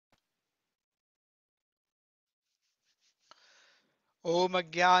ॐ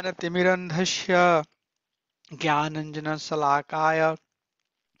अज्ञानतिमिरन्धस्य ज्ञानञ्जनशलाकाय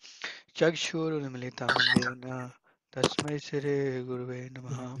चक्षुरुन्मिलितं येन तस्मै श्रीगुरुवे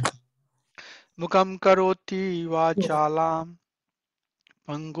नमः। मुखं करोति वाचालां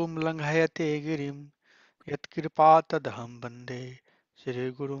पङ्गुं लङ्घयते गिरिं यत्कृपातदहं वन्दे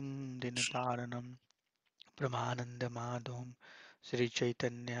श्रीगुरुं दीनतारिणं परमानन्दमाधवं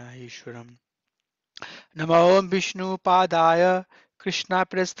श्रीचैतन्य ईश्वरम्। नमो विष्णुपादाय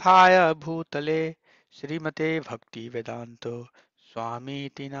कृष्णप्रेष्ठाय भूतले श्रीमते भक्तिवेदान्तो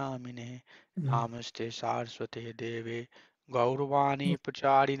स्वामीति नामिने नमस्ते सारस्वते देवे गौरवाणी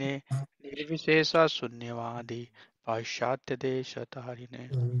प्रचारिणे निर्विशेष शून्यवादी पाश्चात्यदेशतारिणे।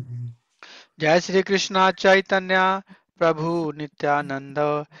 जय श्री कृष्ण चैतन्य प्रभु नित्यानंद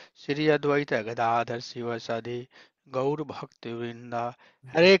श्री अद्वैत गदाधर शिव सदि गौर भक्ति वृंदा।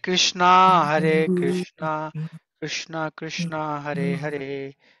 हरे कृष्णा कृष्णा कृष्णा हरे हरे,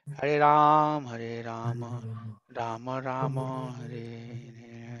 हरे राम राम राम हरे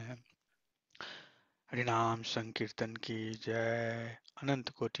हरे। हरिनाम संकीर्तन की जय। अनंत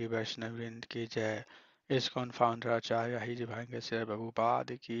कोटि वैष्णव वृंद की जय। इस्कॉन फाउंडर आचार्य हिज भांगे श्री प्रभुपाद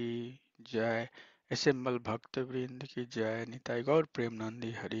की जय। एसेंबल भक्त वृंद की जय। निताई गौर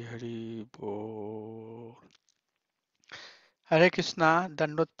प्रेमनंदी हरि हरि बोल। Hare Krishna,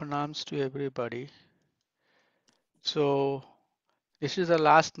 Dandot pranams to everybody. So this is the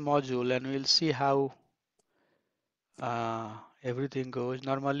last module and we'll see how everything goes.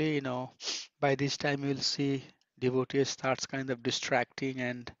 Normally, by this time you'll see devotees starts kind of distracting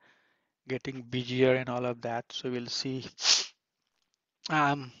and getting busier and all of that. So we'll see.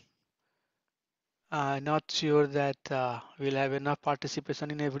 I'm not sure that we'll have enough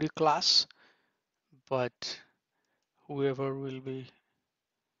participation in every class, but whoever will be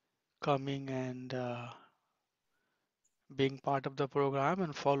coming and being part of the program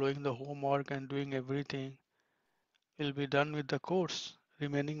and following the homework and doing everything will be done with the course.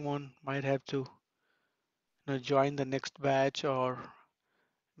 Remaining one might have to join the next batch or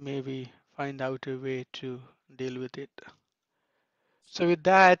maybe find out a way to deal with it. So with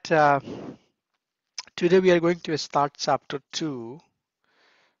that, today we are going to start chapter 2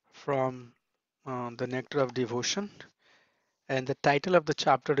 from the Nectar of Devotion, and the title of the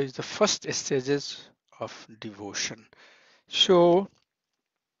chapter is the first stages of devotion. So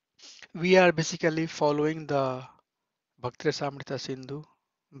we are basically following the Bhakti Rasamrita Sindhu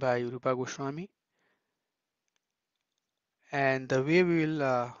by Rupa Goswami, and the way we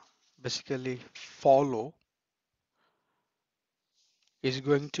will basically follow is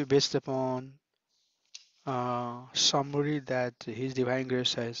going to be based upon summary that His Divine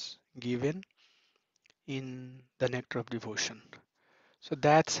Grace has given in the Nectar of Devotion. So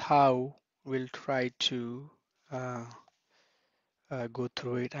that's how we'll try to uh, go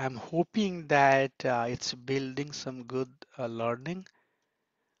through it. I'm hoping that it's building some good learning.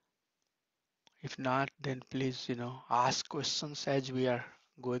 If not, then please, ask questions as we are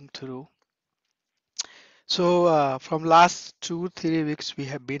going through. So from last 2-3 weeks, we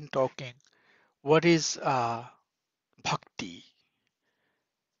have been talking what is bhakti,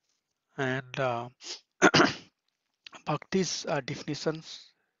 and bhakti's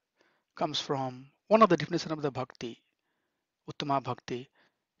definitions comes from one of the definition of the bhakti, Uttama bhakti,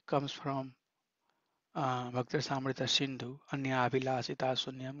 comes from Bhakti Samrita Sindhu, Anya Abhilasita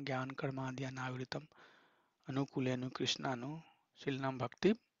Sunyam Gyan Karmadya Navritam Anukulenu Krishnanu Shilnam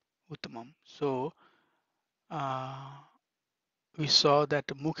Bhakti Uttamam. So we saw that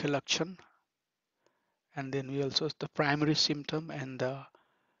Mukhya Lakshan, and then we also the primary symptom and the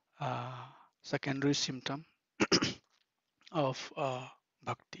secondary symptom of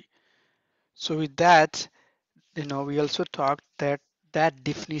bhakti. So with that, we also talked that that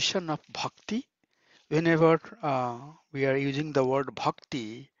definition of bhakti, whenever we are using the word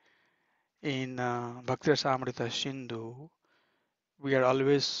bhakti in Bhakti Rasamrita Sindhu, we are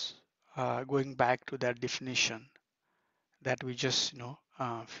always going back to that definition that we just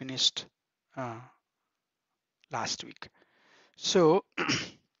finished last week. So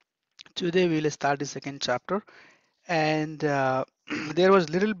today we will start the second chapter, and there was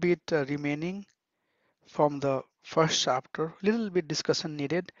little bit remaining from the first chapter, little bit discussion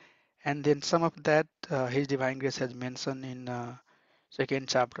needed, and then some of that His Divine Grace has mentioned in second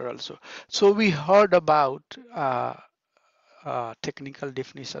chapter also. So we heard about technical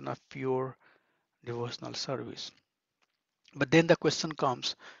definition of pure devotional service, but then the question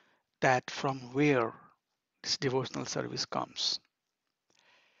comes that from where this devotional service comes,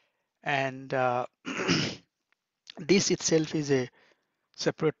 and this itself is a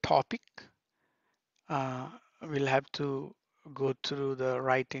separate topic. We'll have to go through the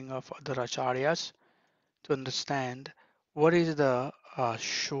writing of other acharyas to understand what is the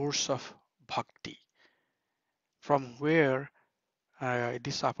source of bhakti, from where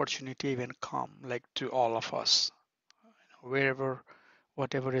this opportunity even come, like to all of us, wherever,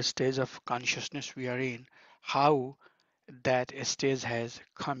 whatever stage of consciousness we are in, how that stage has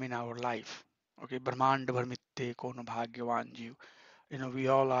come in our life. Okay, Brahmand Bharmitte Kono Bhagyavan Jiv. We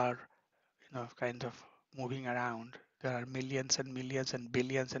all are, kind of moving around. There are millions and millions and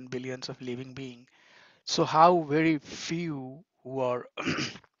billions of living beings. So how very few who are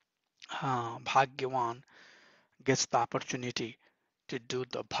Bhagyavan gets the opportunity to do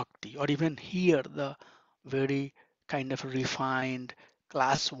the bhakti or even hear the very kind of refined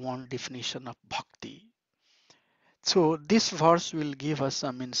class 1 definition of bhakti. So this verse will give us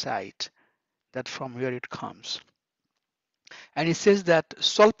some insight that from where it comes. And it says that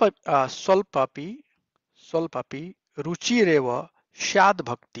Solpapi Ruchireva Shad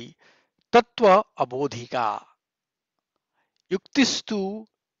Bhakti Tattva Abodhika Yuktistu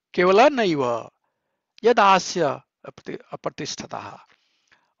Kevala Naiva Yadasya Apratisthatah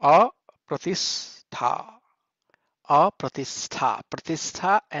Apratistha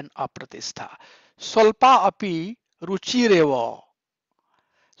Pratistha and Apratistha. Solpa api ruchireva.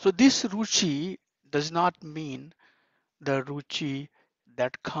 So this ruchi does not mean the ruchi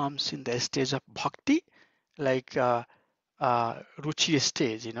that comes in the stage of bhakti, like ruchi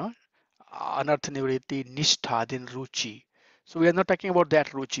stage, anartha nivritti, nishtha, then ruchi. So we are not talking about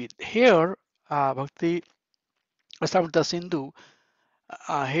that ruchi. Here, Bhakti Rasamrita Sindhu,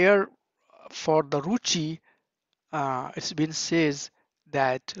 here for the ruchi, it's been says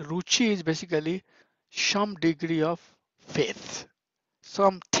that ruchi is basically some degree of faith,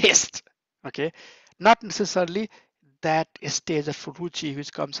 some taste, okay, not necessarily that stage of ruchi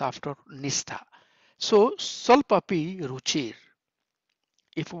which comes after nistha. So salpapi ruchir,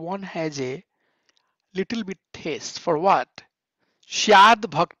 if one has a little bit taste for what? Shyad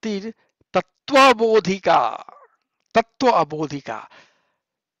bhakti tattva bodhika. Tattva abodhika.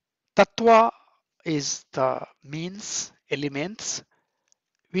 Tattva is the means, elements,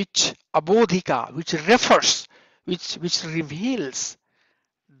 which abodhika, which refers, which reveals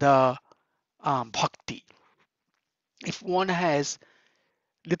the bhakti. If one has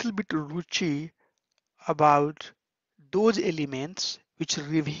little bit ruchi about those elements which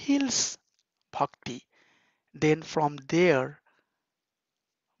reveals bhakti, then from there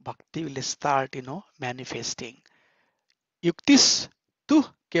bhakti will start, manifesting. Yuktis tu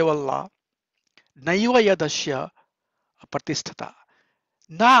kevala naiva yadasya pratisthata.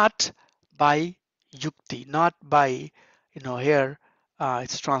 Not by yukti, not by, here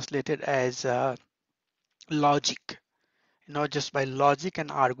it's translated as logic. Just by logic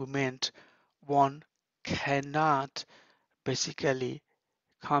and argument, one cannot basically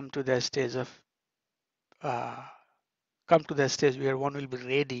come to the stage of uh, come to the stage where one will be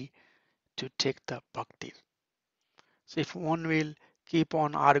ready to take the bhakti. So if one will keep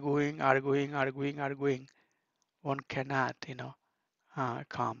on arguing, one cannot,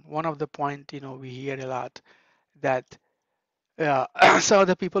 come. One of the point, we hear a lot that some of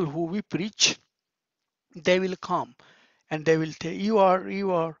the people who we preach, they will come and they will tell you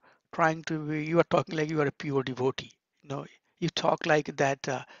are trying to be, you are talking like you are a pure devotee. You talk like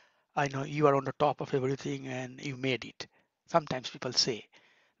that. I know you are on the top of everything and you made it. Sometimes people say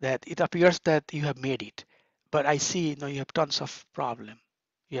that it appears that you have made it, but I see, you have tons of problem.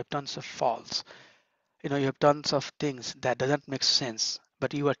 You have tons of faults. You have tons of things that doesn't make sense,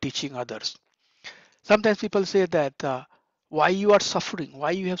 but you are teaching others. Sometimes people say that why you are suffering,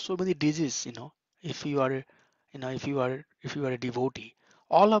 why you have so many diseases, if you are, if you are a devotee.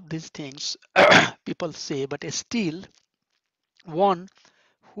 All of these things people say, but still one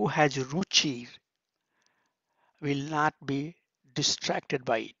who has ruchi will not be distracted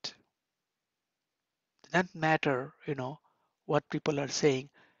by it. Doesn't matter, what people are saying,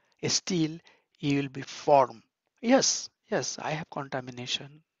 still you will be firm. Yes, I have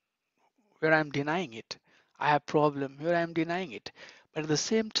contamination where I'm denying it. I have problem where I'm denying it. But at the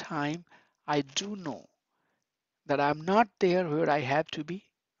same time, I do know that I'm not there where I have to be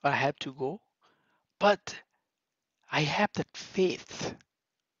or I have to go, but I have that faith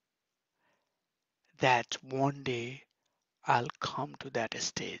that one day I'll come to that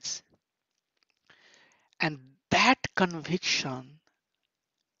stage. And that conviction,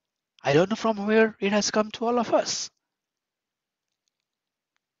 I don't know from where it has come to all of us.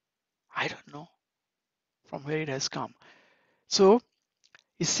 I don't know from where it has come. So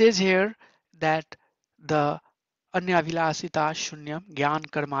it says here that the Anyavilasita Shunyam Gyan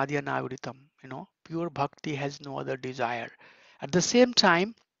Karmadya Navritam, pure bhakti has no other desire. At the same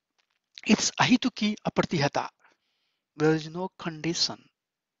time, it's ahituki apartihata. There is no condition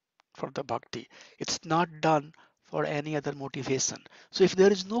for the bhakti. It's not done for any other motivation. So if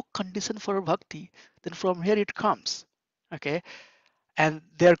there is no condition for bhakti, then from here it comes. Okay, and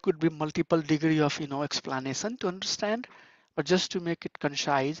there could be multiple degree of explanation to understand, but just to make it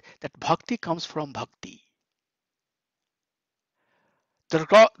concise, that bhakti comes from bhakti.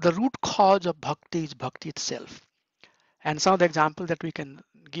 The root cause of bhakti is bhakti itself. And some of the example that we can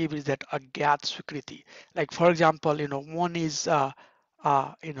give is that agyat swikriti. Like for example, one is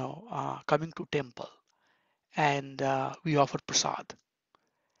coming to temple, and we offer prasad,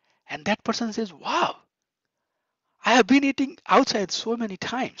 and that person says, "Wow, I have been eating outside so many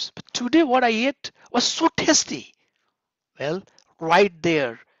times, but today what I ate was so tasty." Well, right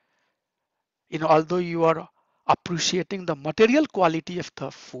there, although you are appreciating the material quality of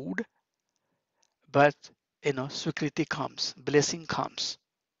the food, but swikriti comes, blessing comes.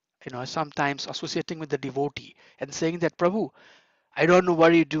 Sometimes associating with the devotee and saying that, Prabhu, I don't know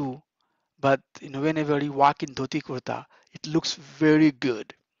what you do, but whenever you walk in dhoti kurta, it looks very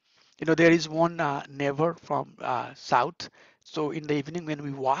good. There is one neighbor from south. So in the evening when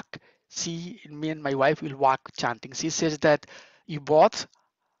we walk, me and my wife will walk chanting. She says that you both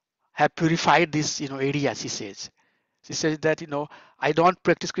have purified this area. She says that I don't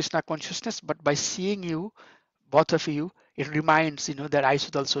practice Krishna consciousness, but by seeing you, both of you, it reminds that I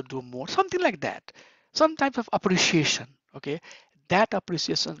should also do more, something like that, some type of appreciation. Okay, that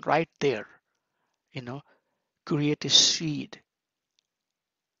appreciation right there, you know create a seed,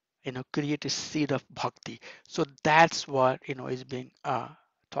 create a seed of bhakti. So that's what is being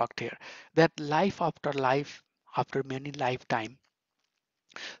talked here, that life after life, after many lifetime,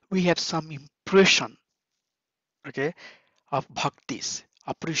 we have some impression, okay, of bhaktis,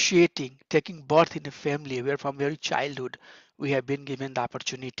 appreciating, taking birth in a family where from very childhood we have been given the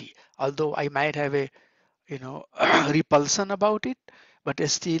opportunity. Although I might have a repulsion about it, but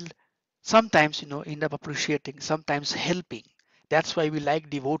still sometimes end up appreciating, sometimes helping. That's why we like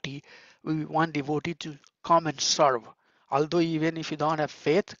devotee. We want devotee to come and serve. Although even if you don't have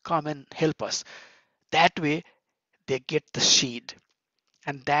faith, come and help us. That way they get the seed,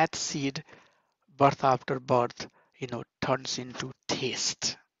 and that seed, birth after birth, turns into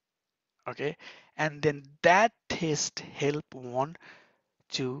taste. Okay, and then that taste help one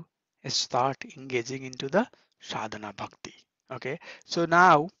to start engaging into the sadhana bhakti. Okay, so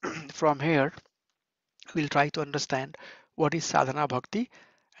now from here we'll try to understand what is sadhana bhakti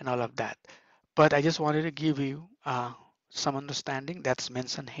and all of that. But I just wanted to give you some understanding that's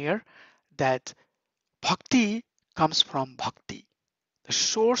mentioned here, that bhakti comes from bhakti. The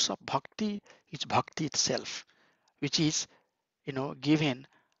source of bhakti is bhakti itself, which is given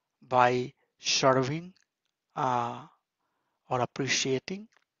by serving uh, or appreciating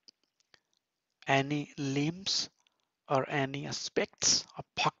any limbs or any aspects of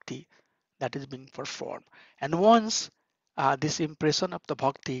bhakti that is being performed. And once this impression of the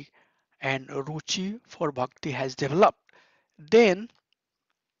bhakti and ruchi for bhakti has developed, then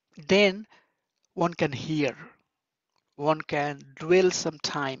then one can hear, one can dwell some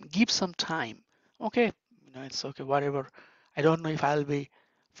time, give some time. Okay, it's okay, whatever. I don't know if I'll be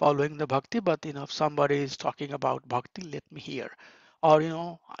following the bhakti, but if somebody is talking about bhakti, let me hear.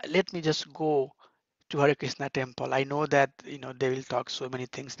 Or let me just go to Hare Krishna temple. I know that they will talk so many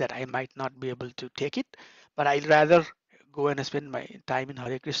things that I might not be able to take it, but I'd rather go and spend my time in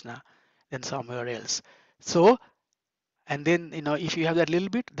Hare Krishna than somewhere else. So, and then if you have that little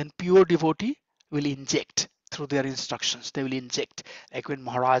bit, then pure devotee will inject through their instructions. They will inject, like when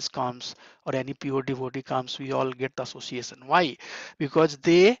Maharaj comes or any pure devotee comes, we all get the association. Why? Because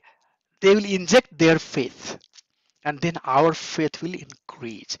they will inject their faith, and then our faith will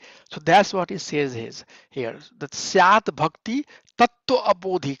increase. So that's what it says here, that Syat Bhakti Tattva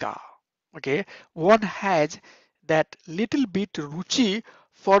Abodhika. Okay, one has that little bit ruchi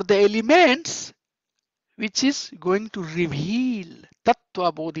for the elements which is going to reveal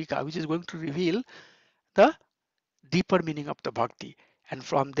Tattva Bodhika, which is going to reveal the deeper meaning of the bhakti. And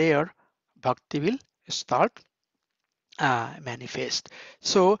from there, bhakti will start manifest.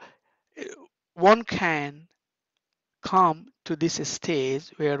 So uh, one can come to this stage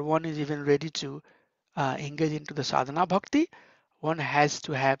where one is even ready to engage into the sadhana bhakti. One has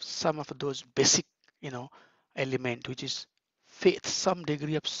to have some of those basic, element, which is faith, some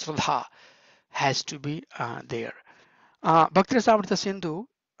degree of shraddha has to be there. Bhakti Rasamrita Sindhu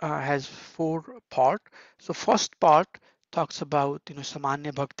has four part. So first part talks about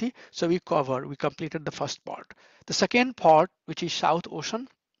Samanya Bhakti. So we completed the first part. The second part, which is South Ocean,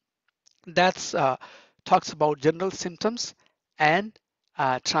 That's talks about general symptoms and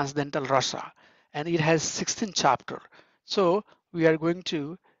transcendental rasa, and it has 16 chapter. So we are going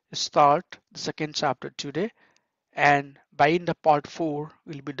to start the second chapter today, and by in the part 4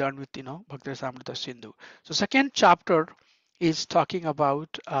 we'll be done with Bhakti Rasamrita Sindhu. So second chapter is talking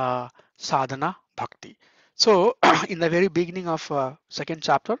about sadhana bhakti. So in the very beginning of second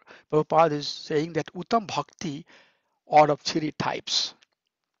chapter, Prabhupada is saying that uttam bhakti are of three types,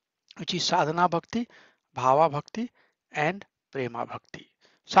 which is sadhana bhakti, bhava bhakti, and prema bhakti.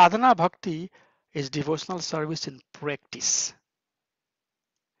 Sadhana bhakti is devotional service in practice,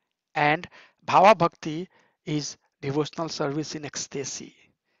 and bhava bhakti is devotional service in ecstasy,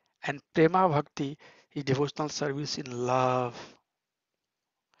 and prema bhakti is devotional service in love.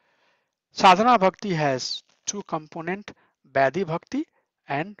 Sadhana bhakti has two components, Vaidhi bhakti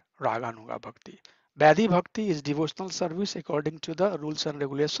and Raganuga bhakti. Vaidhi bhakti is devotional service according to the rules and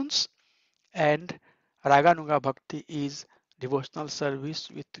regulations, and Raganuga Bhakti is devotional service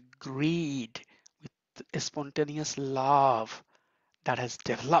with greed, with spontaneous love that has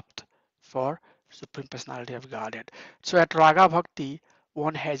developed for Supreme Personality of Godhead. So at Raga Bhakti,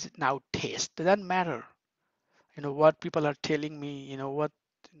 one has now taste. It doesn't matter, what people are telling me, what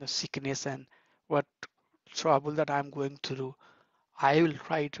sickness and what trouble that I'm going through. I will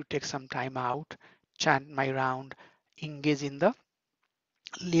try to take some time out, chant my round, engage in the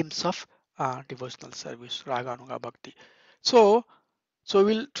limbs of devotional service, Raga Anuga Bhakti. So, so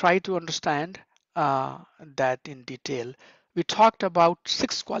we'll try to understand that in detail. We talked about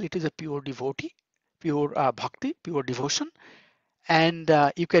 6 qualities of pure devotee, pure bhakti, pure devotion, and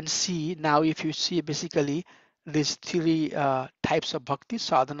you can see now, if you see basically these 3 types of bhakti,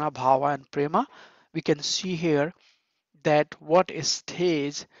 sadhana, bhava, and prema, we can see here that what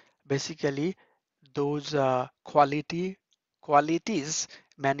stage basically those qualities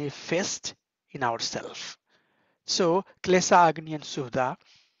manifest in ourselves. So klesa, agni, and sudha,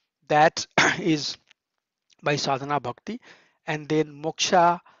 that is by sadhana bhakti, and then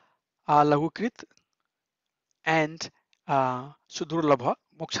moksha, lagukrit, and sudurlabha.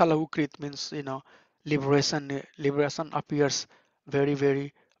 Moksha lagukrit means liberation appears very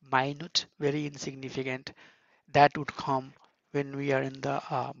very minute, very insignificant. That would come when we are in the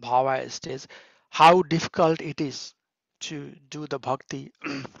bhava stage. How difficult it is to do the bhakti,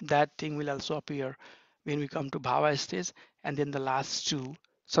 that thing will also appear when we come to bhava stage. And then the last two,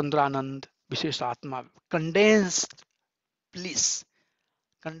 Sandranand, Vishesh Atma, condensed bliss,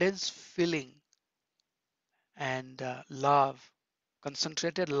 condensed feeling, and love,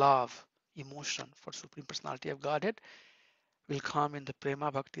 concentrated love, emotion for Supreme Personality of Godhead will come in the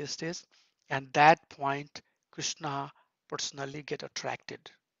Prema Bhakti stage. And that point, Krishna personally get attracted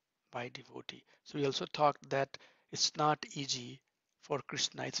by devotee. So we also talked that it's not easy for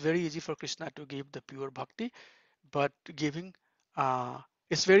Krishna. It's very easy for Krishna to give the pure bhakti, but giving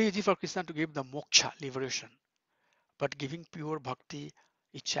it's very easy for Krishna to give the moksha, liberation, but giving pure bhakti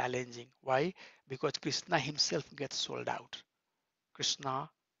is challenging. Why? Because Krishna himself gets sold out. Krishna,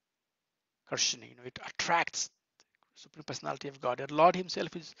 Krishna, it attracts Supreme Personality of God. And Lord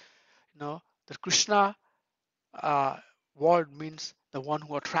himself is, the Krishna uh, word means the one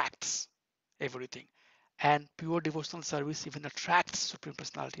who attracts everything. And pure devotional service even attracts Supreme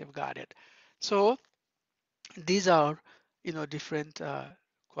Personality of Godhead. So these are, different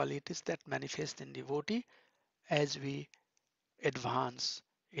qualities that manifest in devotee as we advance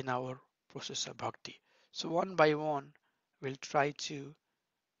in our process of bhakti. So one by one, we'll try to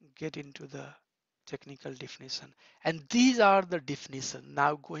get into the technical definition. And these are the definition.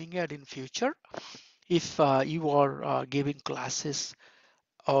 Now going ahead in future, if you are giving classes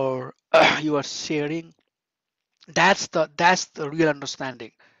or you are sharing, that's the real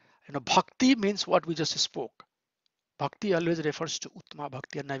understanding. Bhakti means what we just spoke. Bhakti always refers to Uttama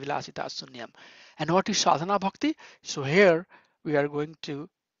Bhakti and Navilasita Sunyam. And what is Sadhana Bhakti? So here we are going to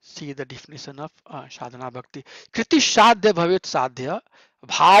see the definition of Sadhana Bhakti. Kriti Sadhya Bhavet Sadhya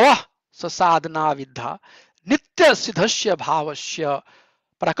Bhava Sasadhana Vidha Nitya Siddhasya Bhavasya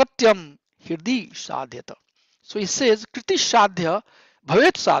Prakatyam Hirdi Sadhyata. So he says Kriti Sadhya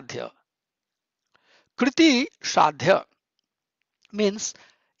Bhavet Sadhya. Kriti Sadhya means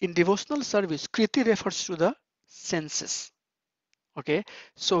in devotional service, Kriti refers to the senses. Okay,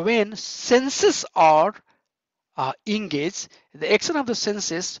 so when senses are engaged, the action of the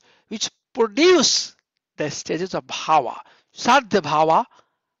senses which produce the stages of bhava, sadhya bhava,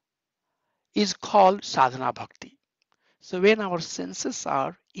 is called sadhana bhakti. So when our senses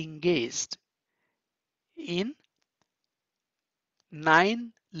are engaged in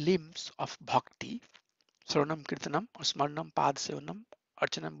 9 limbs of bhakti, Sravanam, Kirtanam, Smaranam, Padsevanam,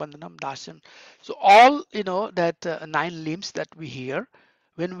 Archanam, Bandhanam, Dasyam. So all, that 9 limbs that we hear,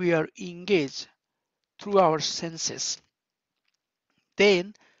 when we are engaged through our senses,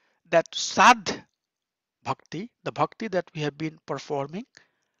 then that sad bhakti, the bhakti that we have been performing,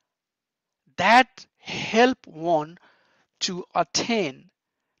 that help one to attain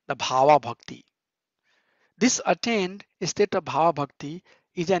the bhava bhakti. This attained state of bhava bhakti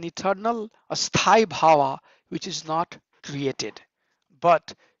is an eternal, a sthai bhava which is not created,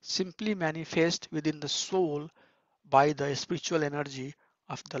 but simply manifest within the soul by the spiritual energy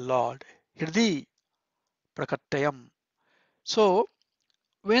of the Lord. Hridi Prakatayam. So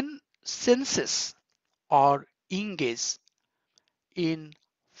when senses are engaged in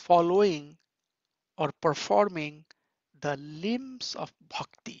following or performing the limbs of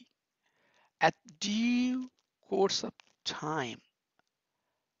bhakti at due course of time,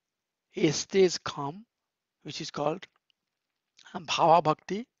 a stage come which is called bhava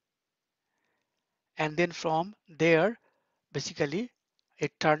bhakti, and then from there basically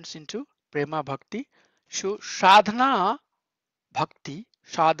it turns into prema bhakti. So sadhana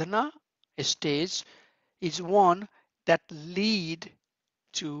stage is one that lead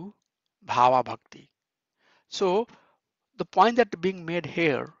to bhava bhakti. So the point that being made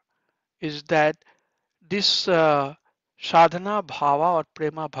here is that this sadhana bhava or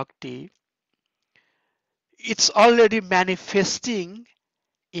prema bhakti, it's already manifesting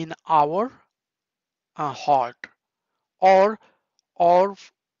in our heart, or or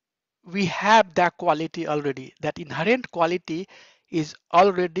we have that quality already. That inherent quality is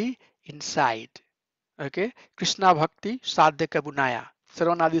already inside. Okay, Krishna Bhakti Sadhya Kabunaya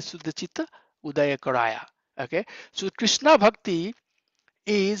Saranadi Suddha Chitta Udaya Karaya. Okay, so Krishna Bhakti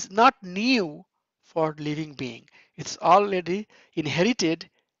is not new for living being. It's already inherited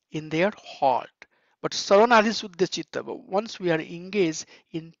in their heart. But Saranadi Suddha Chitta, once we are engaged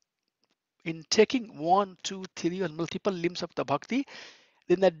in taking one, two, three, or multiple limbs of the bhakti,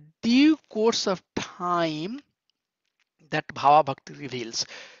 then the due course of time that bhava bhakti reveals.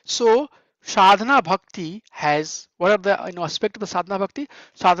 So sadhana bhakti has, what are the aspect of the sadhana bhakti?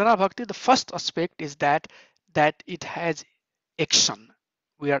 Sadhana bhakti, the first aspect is that it has action.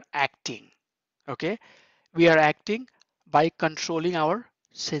 We are acting. Okay, we are acting by controlling our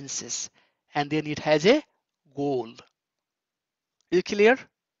senses, and then it has a goal. Is it clear?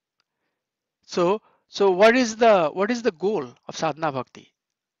 So what is the goal of sadhana bhakti?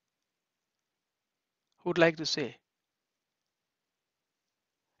 Who would like to say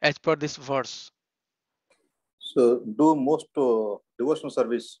as per this verse? So do most devotional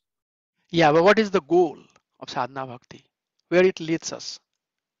service. Yeah, but what is the goal of sadhana bhakti? Where it leads us?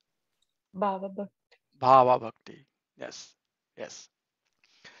 Bhava Bhakti. Bhava bhakti. Yes, yes.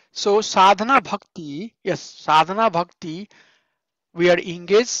 So sadhana bhakti, yes, sadhana bhakti, we are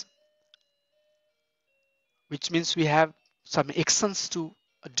engaged, which means we have some actions to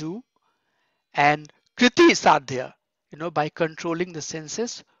do, and kriti sadhya, by controlling the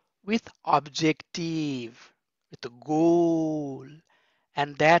senses with objective, with a goal,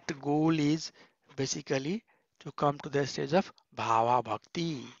 and that goal is basically to come to the stage of bhava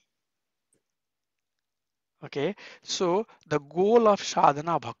bhakti. Okay, so the goal of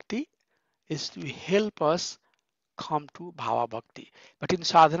sadhana bhakti is to help us come to bhava bhakti. But in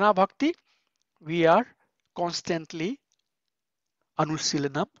sadhana bhakti, we are constantly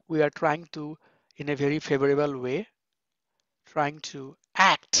anusilanam. We are trying to, in a very favorable way, trying to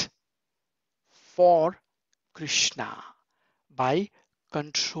act for Krishna by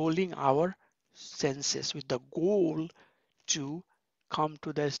controlling our senses with the goal to come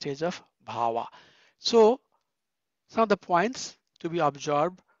to the stage of bhava. So some of the points to be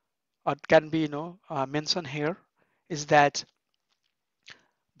observed or can be mentioned here is that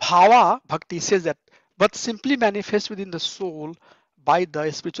bhava bhakti says that but simply manifests within the soul by the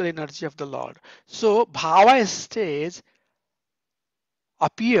spiritual energy of the Lord. So bhava stage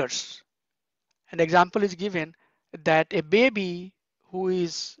appears. An example is given that a baby who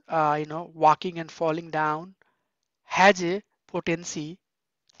is walking and falling down has a potency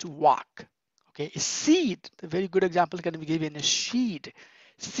to walk. Okay, a seed, a very good example can be given. A seed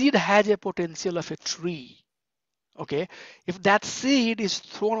has a potential of a tree. Okay, if that seed is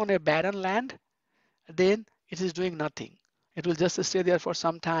thrown on a barren land, then it is doing nothing. It will just stay there for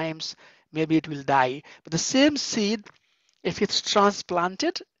some times, maybe it will die. But the same seed, if it's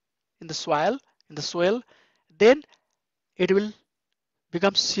transplanted in the soil, then it will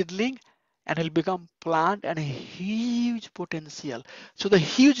become seedling and it will become plant and a huge potential. So the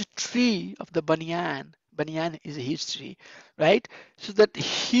huge tree of the banyan is a huge tree, right? So that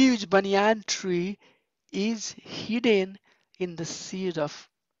huge banyan tree is hidden in the seed of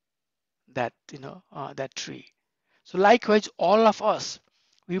that, that tree. So likewise, all of us,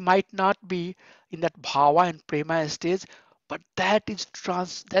 we might not be in that bhava and prema stage, but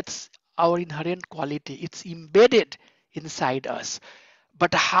that's our inherent quality. It's embedded inside us.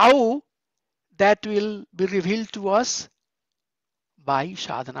 But how that will be revealed to us? By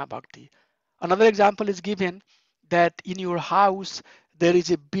sadhana bhakti. Another example is given that in your house there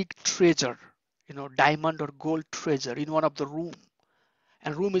is a big treasure, diamond or gold treasure in one of the room,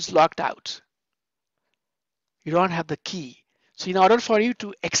 and room is locked out. You don't have the key. So in order for you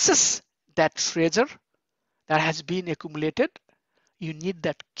to access that treasure that has been accumulated, you need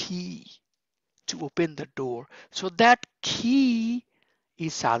that key to open the door. So that key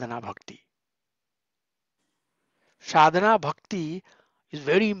is sadhana bhakti. Sadhana bhakti is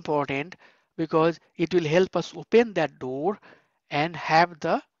very important because it will help us open that door and have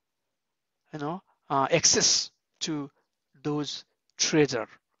the access to those treasure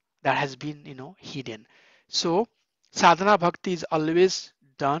that has been hidden. So sadhana bhakti is always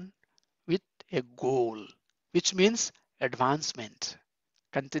done with a goal, which means advancement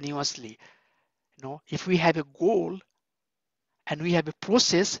continuously. If we have a goal and we have a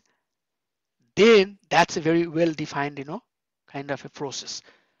process, then that's a very well defined kind of a process.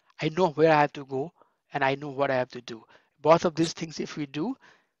 I know where I have to go and I know what I have to do. Both of these things, if we do,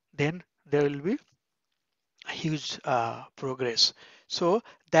 then there will be a huge progress. So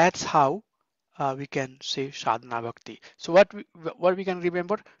that's how we can say sadhana bhakti. So what we can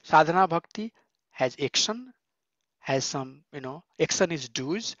remember, sadhana bhakti has action, has some action is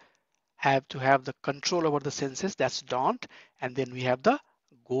do's, have to have the control over the senses, that's don't, and then we have the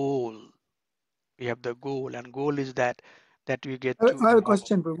goal. We have the goal, and goal is that we get to I have a know.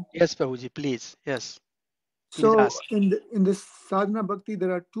 question, Prabhu. Yes, Prabhuji, please. Yes, please So ask. in this sadhana bhakti,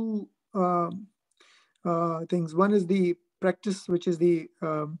 there are two things. One is the practice, which is the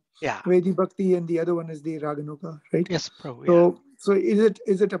Yeah. Vedi bhakti, and the other one is the raganuga, right? Yes, Prabhu. Yeah. So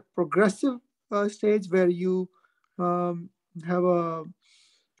is it a progressive stage where you have a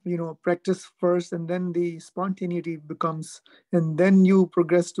practice first, and then the spontaneity becomes, and then you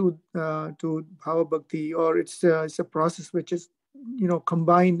progress to bhava bhakti, or it's a process which is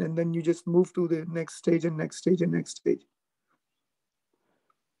combined, and then you just move to the next stage and next stage and next stage?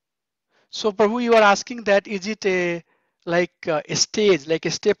 So, Prabhu, you are asking that is it like a stage, like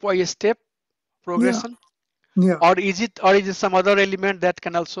a step by step Yeah, progression, yeah, or is it some other element that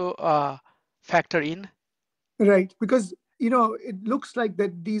can also factor in? right. Because it looks like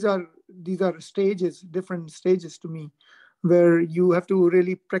that these are stages, different stages to me, where you have to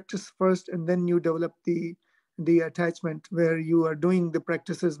really practice first, and then you develop the attachment, where you are doing the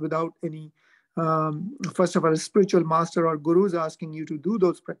practices without any first of all, a spiritual master or guru is asking you to do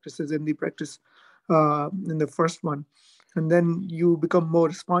those practices in the practice, in the first one, and then you become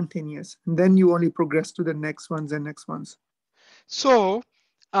more spontaneous, and then you only progress to the next ones and next ones. So,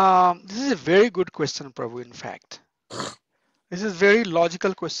 this is a very good question, Prabhu. In fact, this is very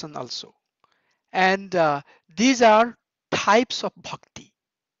logical question also, and these are types of bhakti,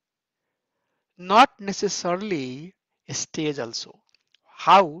 not necessarily a stage also.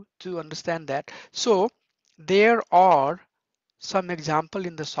 How to understand that? So, there are some example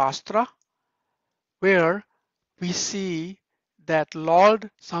in the Shastra where we see that Lord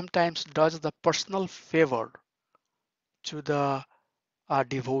sometimes does the personal favor to the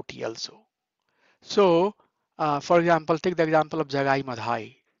devotee also. So, for example, take the example of Jagai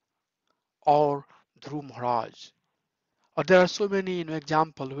Madhai or Dhruv Maharaj. Or there are so many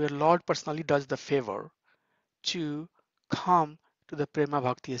examples where Lord personally does the favor to come to the Prema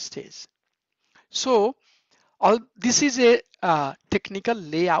Bhakti stage. So, all this is a technical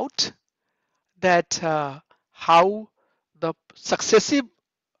layout that how the successive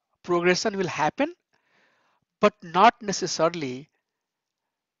progression will happen, but not necessarily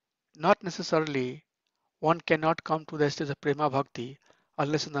one cannot come to the stage of prema bhakti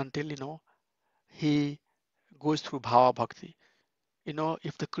unless and until he goes through bhava bhakti.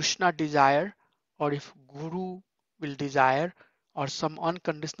 If the Krishna desire, or if Guru will desire, or some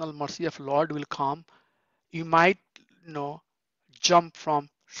unconditional mercy of Lord will come, you might you know jump from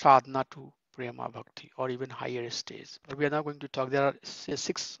sadhana to prema bhakti or even higher stage. But we are not going to talk. There are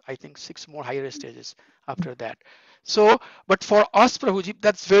six, I think, six more higher stages after that. So, but for us, Prabhuji,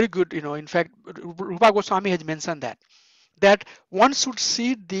 that's very good. In fact, Rupa Goswami has mentioned that one should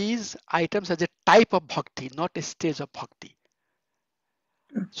see these items as a type of bhakti, not a stage of bhakti.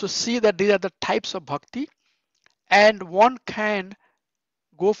 So see that these are the types of bhakti, and one can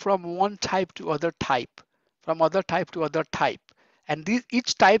go from one type to other type, from other type to other type, and these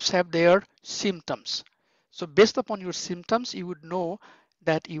each types have their symptoms. So based upon your symptoms, you would know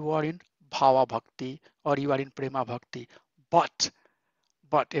that you are in bhava bhakti or you are in prema bhakti. But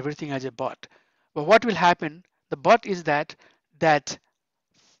everything has a but. But what will happen? The but is that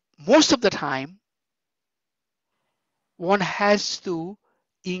most of the time one has to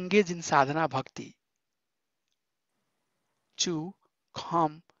engage in sadhana bhakti to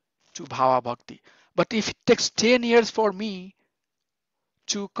come to bhava bhakti. But if it takes 10 years for me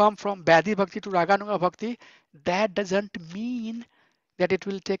to come from Bhadi Bhakti to Raganuga Bhakti, that doesn't mean that it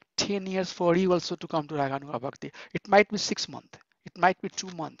will take 10 years for you also to come to Raganuga Bhakti. It might be 6 months, it might be 2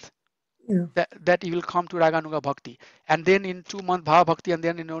 months Yeah. that you will come to Raganuga Bhakti. And then in 2 months Bhava Bhakti, and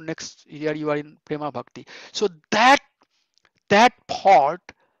then next year you are in Prema Bhakti. So that part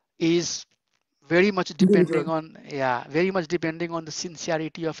is very much depending Individual. on, yeah, very much depending on the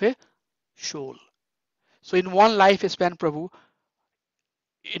sincerity of a soul. So in one life span, Prabhu,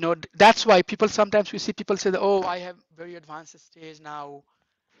 that's why people sometimes we see people say that, oh, I have very advanced stage now,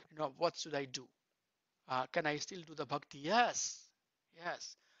 what should I do? Can I still do the bhakti? Yes.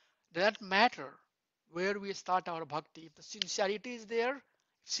 Doesn't matter where we start our bhakti. If the sincerity is there,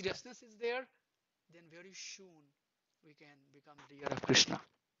 if seriousness is there, then very soon we can become dear of Krishna.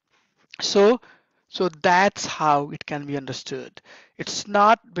 So that's how it can be understood. It's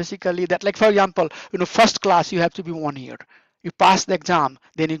not basically that, like for example, first class you have to be 1 year. You pass the exam,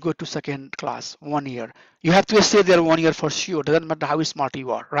 then you go to second class, 1 year. You have to stay there 1 year for sure. Doesn't matter how smart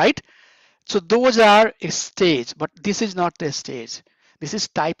you are, right? So those are a stage, but this is not a stage. This is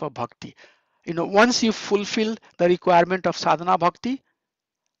type of bhakti. Once you fulfill the requirement of sadhana bhakti,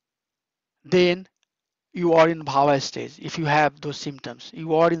 then you are in bhava stage. If you have those symptoms,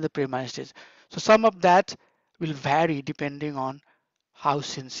 you are in the prema stage. So some of that will vary depending on how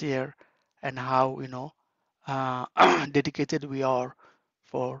sincere and how dedicated we are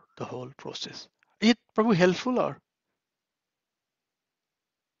for the whole process. Is it probably helpful, or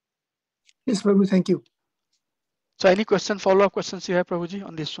Yes, Prabhu, thank you. so any follow-up questions you have, Prabhuji,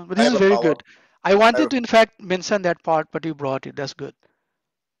 on this one? But I this have is a very follow-up. good. I wanted to in fact mention that part, but you brought it. That's good.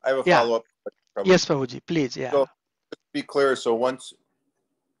 I have a Yeah. follow-up. Yes, Prabhuji, please. Yeah. So just to be clear, so once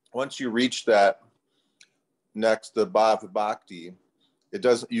you reach that next, the Bhava Bhakti,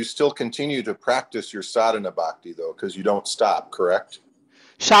 you still continue to practice your sadhana bhakti though, because you don't stop, correct?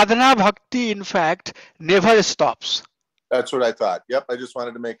 Sadhana bhakti, in fact, never stops. That's what I thought. Yep, I just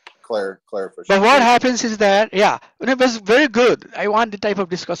wanted to make clarification. But what happens is that, yeah, it was very good. I want the type of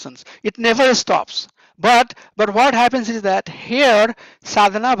discussions. It never stops. But what happens is that here,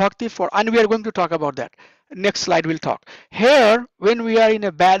 sadhana bhakti and we are going to talk about that. Next slide we'll talk. Here, when we are in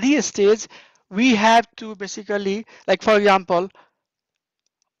a Badhi stage, we have to basically, like for example,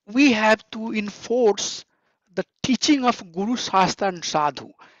 we have to enforce the teaching of Guru Shastra and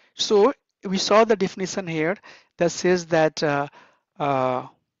Sadhu. So we saw the definition here that says that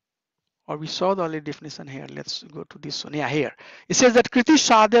or we saw the earlier definition here. Let's go to this one. Yeah, here it says that kriti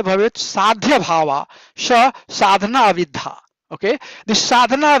sadhya bhavet sadhya bhava sha sadhana avidha. Okay, the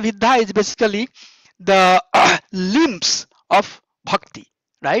sadhana avidha is basically the limbs of bhakti,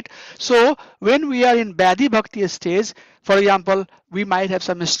 right? So when we are in Badhi bhakti stage, for example, we might have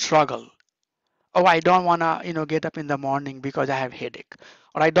some struggle. Oh, I don't want to get up in the morning because I have headache,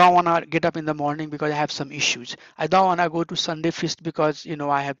 or I don't want to get up in the morning because I have some issues. I don't want to go to Sunday feast because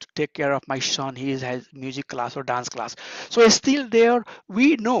I have to take care of my son. He has music class or dance class. So still there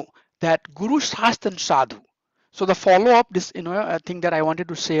we know that Guru Shastra and Sadhu. So the follow up, this thing that I wanted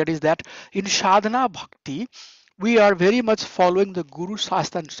to share is that in sadhana bhakti we are very much following the Guru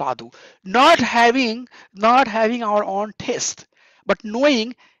Shastra and Sadhu, not having our own taste, but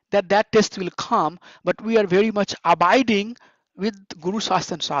knowing that test will come, but we are very much abiding with Guru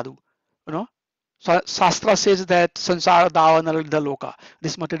Shastra and Sadhu. Shastra says that sansara davanal the loka.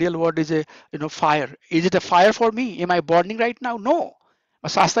 This material world is a fire. Is it a fire for me? Am I burning right now? No.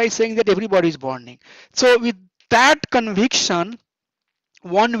 But Shastra is saying that everybody is burning. So with that conviction,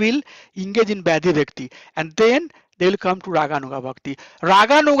 one will engage in Badhi Bhakti, and then they will come to Raganuga Bhakti.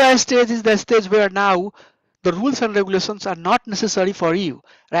 Raganuga stage is the stage where now the rules and regulations are not necessary for you.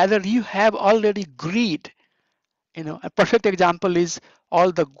 Rather, you have already agreed. A perfect example is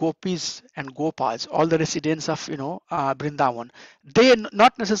all the gopis and gopals, all the residents of Vrindavan. They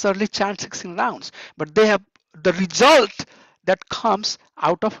not necessarily chant 16 rounds, but they have the result that comes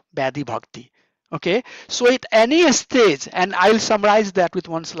out of Badhi Bhakti. Okay, so at any stage, and I'll summarize that with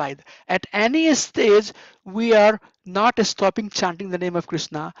one slide. At any stage, we are not stopping chanting the name of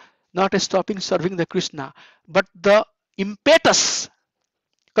Krishna, not stopping serving the Krishna, but the impetus.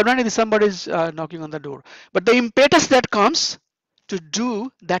 Currently, somebody is knocking on the door, but the impetus that comes to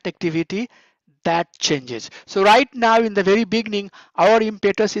do that activity, that changes. So right now in the very beginning, our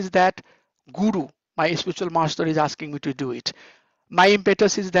impetus is that Guru, my spiritual master, is asking me to do it. My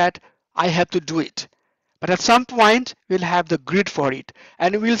impetus is that I have to do it. But at some point, we'll have the grid for it,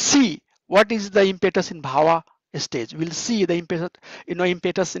 and we'll see what is the impetus in bhava stage. We'll see the impetus,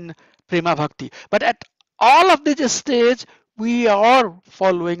 impetus in prema bhakti. But at all of this stage, we are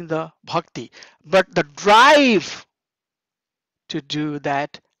following the bhakti. But the drive to do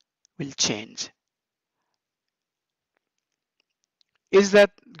that will change. Is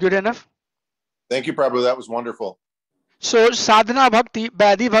that good enough? Thank you, Prabhu. That was wonderful. So sadhana bhakti,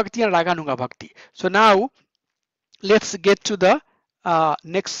 Badhi bhakti, and Raganuga bhakti. So now let's get to the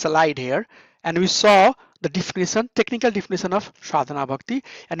next slide here. And we saw the definition, technical definition of sadhana bhakti.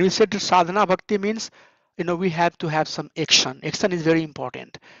 And we said that sadhana bhakti means, we have to have some action. Action is very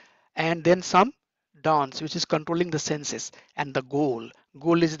important. And then some dance, which is controlling the senses. And the goal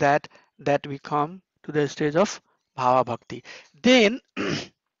is that we come to the stage of bhava bhakti. Then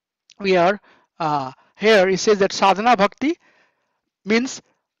we are here, it says that sadhana bhakti means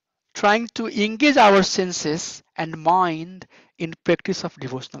trying to engage our senses and mind in practice of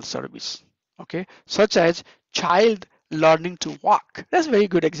devotional service. Okay, such as child learning to walk. That's a very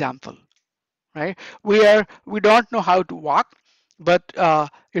good example, right? We don't know how to walk, but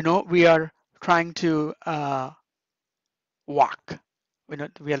we are trying to walk.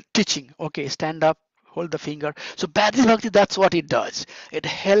 We are teaching. Okay, stand up, hold the finger. So Bhakti Bhakti, that's what it does. It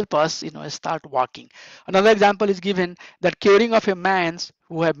helps us, start walking. Another example is given that caring of a man's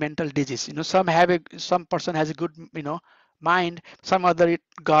who have mental disease. Some person has a good, mind. Some other it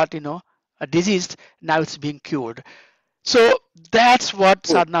got, a disease. Now it's being cured. So that's what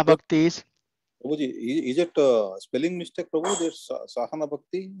sadhana bhakti is. Prabhuji, is it spelling mistake, Prabhu? There's Sahana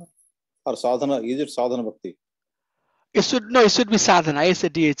Bhakti or Sadhana? Is it Sadhana Bhakti? It should be sadhana.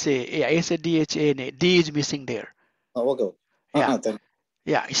 S-A-D-H-A. Yeah, S-A-D-H-A-N-A. D is missing there. Okay. Yeah.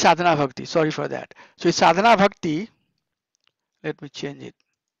 Yeah, it's sadhana bhakti. Sorry for that. So it's sadhana bhakti. Let me change it.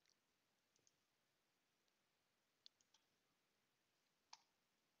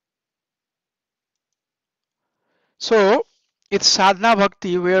 So it's sadhana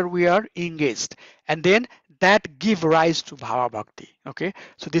bhakti where we are engaged, and then that give rise to bhava bhakti. Okay,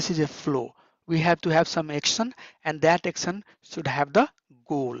 so this is a flow. We have to have some action, and that action should have the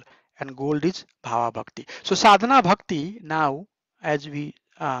goal, and goal is bhava bhakti. So sadhana bhakti now, as we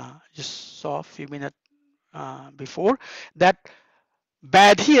just saw a few minutes before, that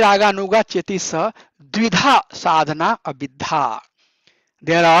Badhi raga nuga chetisa dvidha sadhana abidha.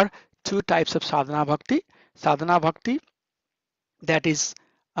 There are two types of sadhana bhakti. Sadhana bhakti that is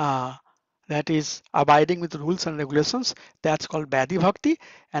abiding with rules and regulations, that's called Badhi bhakti.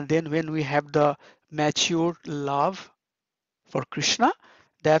 And then when we have the mature love for Krishna,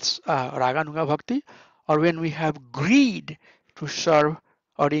 that's Raganuga bhakti. Or when we have greed to serve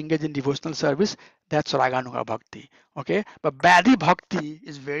or engage in devotional service, that's Raganuga bhakti. Okay, but Badhi bhakti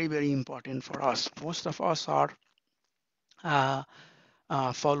is very, very important for us. Most of us are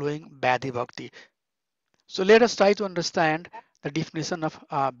following Badhi bhakti. So let us try to understand the definition of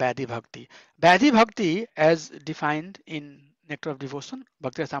Badhi Bhakti. Badhi Bhakti, as defined in Nectar of Devotion,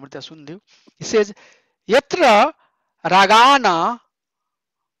 Bhakti Rasamrita Sundev, it says, Yatra Ragana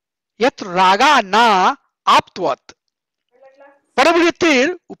Aptvat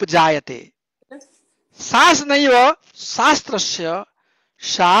Paravritir Upajayate Sasnaiva Sastrasya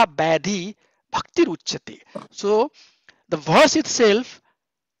Sha Badhi Bhakti Ruchyate. So the verse itself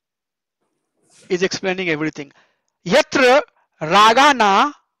is explaining everything. Yatra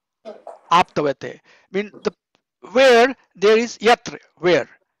ragana aptavate. Mean where there is yatra, where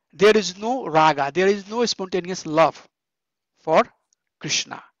there is no raga, there is no spontaneous love for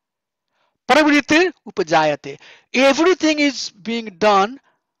Krishna. Paravritir upajayate. Everything is being done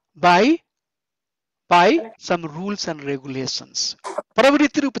by some rules and regulations.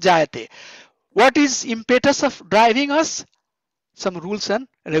 Paravritir upajayate. What is impetus of driving us? Some rules and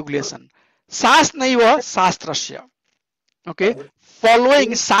regulation. Sasnaiva sastrasya. Okay,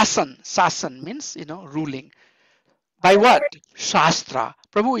 following sasan means ruling by what? Shastra.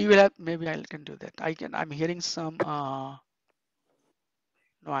 Prabhu, you will have, maybe I can do that. I'm hearing some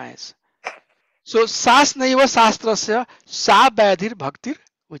noise. So sasnaiva sastrasya sa badhir bhaktir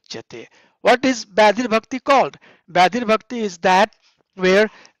uchyate. What is badhir bhakti called? Badhir bhakti is that where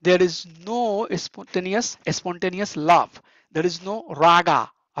there is no spontaneous love. There is no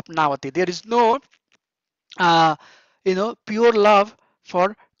raga apnavati. There is no pure love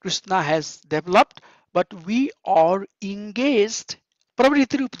for Krishna has developed, but we are engaged.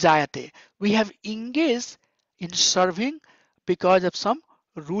 We have engaged in serving because of some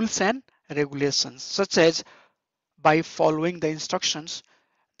rules and regulations, such as by following the instructions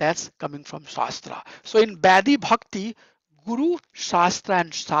that's coming from Shastra. So in Bhadi Bhakti, Guru, Shastra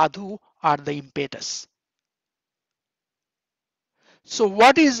and Sadhu are the impetus. So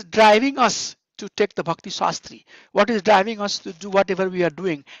what is driving us to take the Bhakti Sastri? What is driving us to do whatever we are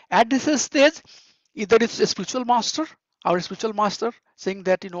doing? At this stage, either it's a spiritual master, our spiritual master saying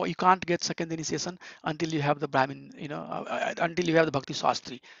that, you can't get second initiation until you have the Brahmin, until you have the Bhakti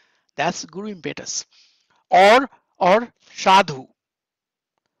Sastri. That's Guru impetus. Or Sadhu,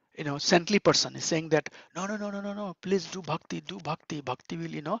 saintly person is saying that, no, no, no, no, no, no, please do bhakti. Bhakti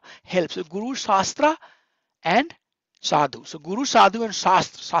will, help. So Guru, Shastra and Sadhu. So Guru, Sadhu and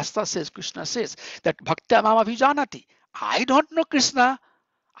Shastra. Shastra says, Krishna says that Bhakti Mama Vijanati. I don't know Krishna.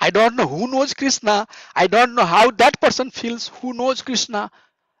 I don't know who knows Krishna. I don't know how that person feels who knows Krishna.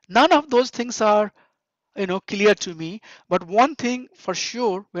 None of those things are, clear to me. But one thing for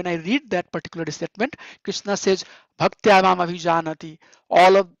sure, when I read that particular statement, Krishna says, Bhaktya Mama Vijanati.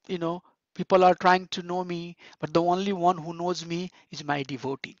 All of, people are trying to know me, but the only one who knows me is my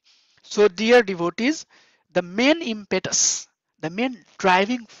devotee. So dear devotees, the main impetus, the main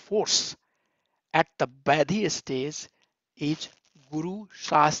driving force at the Badhi stage is Guru,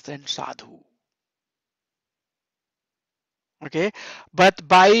 Shastra and Sadhu. Okay, but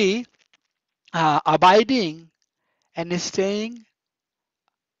by abiding and staying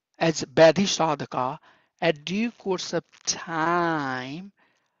as Badhi Sadhaka, at due course of time,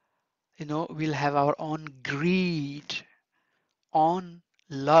 we'll have our own greed, own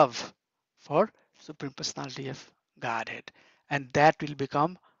love for Supreme Personality of Godhead. And that will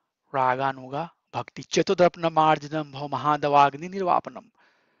become Raganuga Bhakti. Chetodapna Marjanam Mahadavagni Nirvapanam.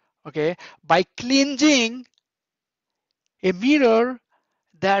 Okay, by cleansing a mirror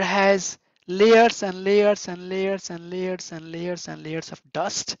that has layers and layers and layers and layers and layers and layers of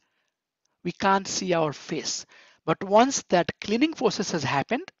dust, we can't see our face. But once that cleaning process has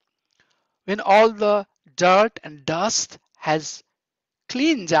happened, when all the dirt and dust has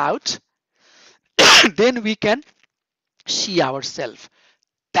cleaned out, then we can see ourselves.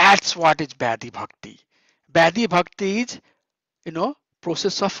 That's what is Badhi Bhakti. Badhi Bhakti is,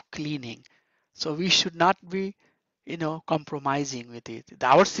 process of cleaning. So we should not be, compromising with it.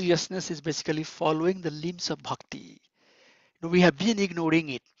 Our seriousness is basically following the limbs of Bhakti. We have been ignoring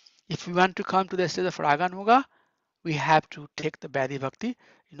it. If we want to come to the stage of Raganuga, we have to take the Badhi Bhakti,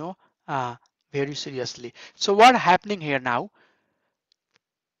 uh, very seriously. So what happening here now?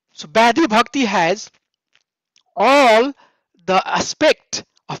 So Badhi Bhakti has all the aspect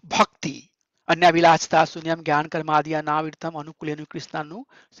of Bhakti. Anyavilachita, Sunyam, Gyan, Karmadya, Navirtam, Anukulenu, Krishnanu,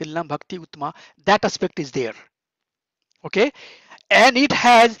 Silam, Bhakti, Uttama. That aspect is there. Okay. And it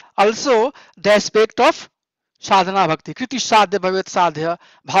has also the aspect of Sadhana Bhakti. Kriti Sadhya Bhavat Sadhya,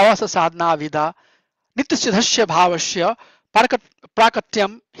 Bhavasa Sadhana Vida, Nityasiddhasya Bhavasya,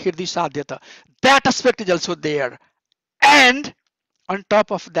 Prakatyam Hirdi Sadhyata. That aspect is also there. And on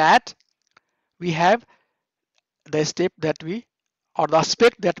top of that, we have the step that we, or the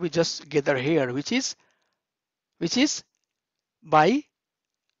aspect that we just gather here, which is by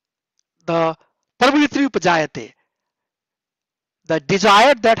the Parvalitri Upajayate, the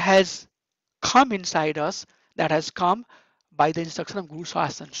desire that has come inside us, that has come by the instruction of Guru,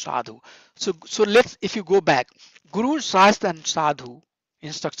 Shastra and Sadhu. So let's, if you go back, Guru, Shastra and Sadhu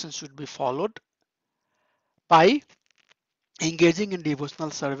instructions should be followed by engaging in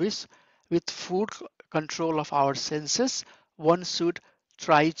devotional service with full control of our senses. One should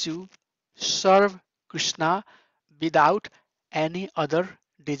try to serve Krishna without any other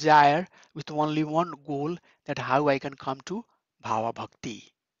desire, with only one goal, that how I can come to Bhava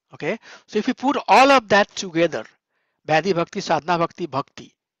Bhakti. Okay, so if you put all of that together, Badhi Bhakti, Sadhana Bhakti,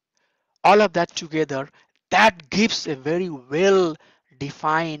 Bhakti, all of that together, that gives a very well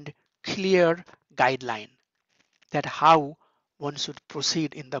defined, clear guideline that how one should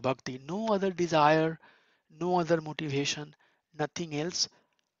proceed in the bhakti. No other desire, no other motivation, nothing else.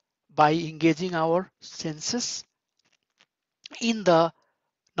 By engaging our senses in the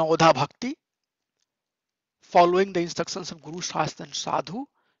Navodha Bhakti, following the instructions of Guru, Shastra and Sadhu,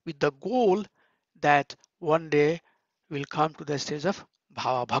 with the goal that one day we'll come to the stage of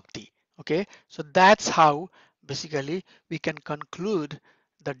Bhava Bhakti. Okay, so that's how basically we can conclude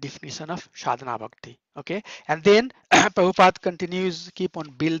the definition of Sadhana Bhakti. Okay, and then Prabhupada continues, keep on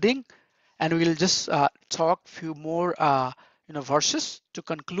building, and we'll just talk few more verses to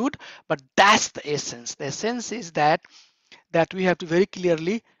conclude. But that's the essence. The essence is that we have to very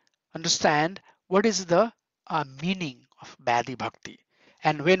clearly understand what is the meaning of Badhi Bhakti.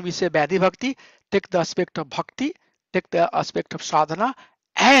 And when we say Badhi Bhakti, take the aspect of Bhakti, take the aspect of Sadhana,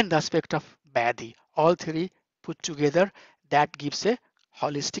 and the aspect of Bhakti. All three put together, that gives a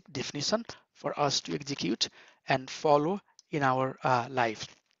holistic definition for us to execute and follow in our life.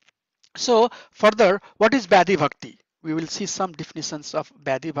 So further, what is Bhakti Bhakti? We will see some definitions of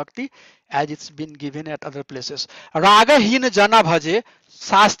Bhakti Bhakti as it's been given at other places. Raga hin jana bhaje,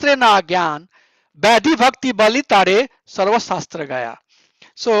 Sastre na gyan, Bhakti Bhakti bali tare, Sarva Sastra gaya.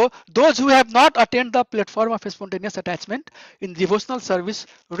 So those who have not attained the platform of spontaneous attachment in devotional service,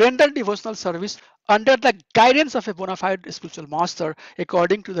 render devotional service under the guidance of a bona fide spiritual master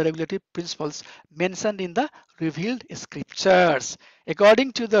according to the regulatory principles mentioned in the revealed scriptures.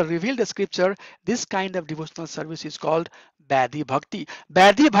 According to the revealed scripture, this kind of devotional service is called Bhakti Bhakti.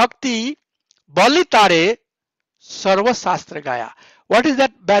 Bhakti Bhakti Balitare Sarva Sastra Gaya. What is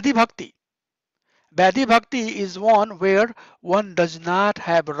that Bhakti Bhakti? Bhakti Bhakti is one where one does not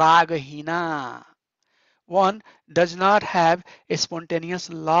have raga hina. One does not have a spontaneous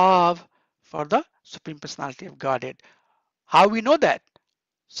love for the Supreme Personality of Godhead. How we know that?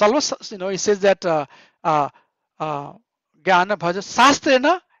 It says that uh, Jnana Bhaja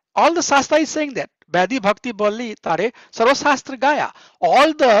Sastrena, all the Sastra is saying that. Bhakti Bhakti Bali Tare Sarva Sastra Gaya.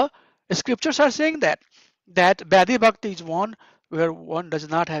 All the scriptures are saying that Bhakti Bhakti is one where one does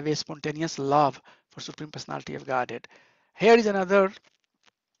not have a spontaneous love for Supreme Personality of Godhead. Here is another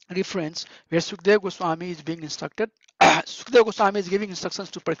reference where Sukdev Goswami is being instructed. Sukdev Goswami is giving instructions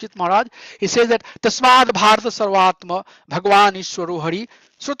to Parikshit Maharaj. He says that Tasmad Bharata Sarvatma Bhagwan Ishwaru Hari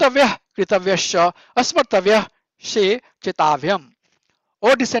Srutavyah Kritavyasya Asmartavyah She Chetavyam.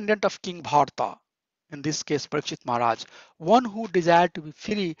 O descendant of King Bharata, in this case Parikshit Maharaj, one who desired to be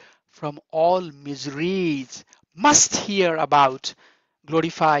free from all miseries must hear about,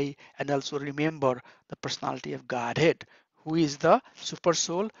 glorify, and also remember the personality of Godhead, who is the super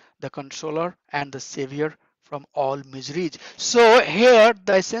soul, the controller, and the savior from all miseries. So here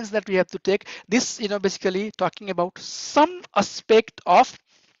the essence that we have to take this, basically talking about some aspect of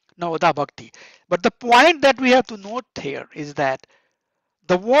Navada Bhakti. But the point that we have to note here is that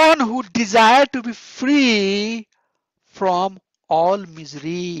the one who desires to be free from all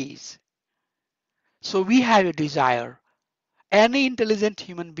miseries. So we have a desire. Any intelligent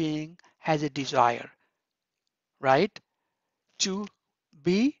human being has a desire, right? To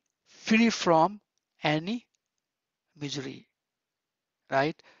be free from any misery,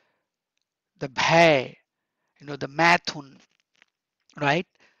 right? The bhay, the mathun, right?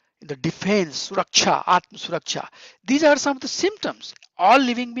 The defense, suraksha, atma suraksha. These are some of the symptoms. All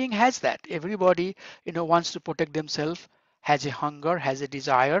living being has that. Everybody, wants to protect themselves, has a hunger, has a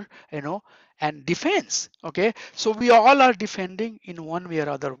desire, and defense. Okay, so we all are defending in one way or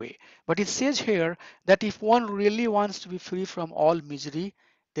other way. But it says here that if one really wants to be free from all misery,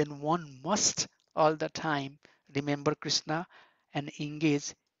 then one must all the time remember Krishna and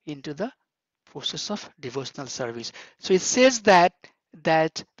engage into the process of devotional service. So it says that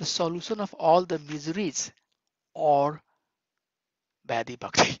the solution of all the miseries or Bhakti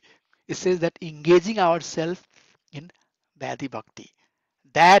Bhakti. It says that engaging ourselves in Bhakti Bhakti,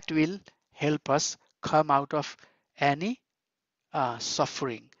 that will help us come out of any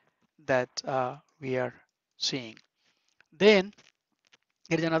suffering that we are seeing. Then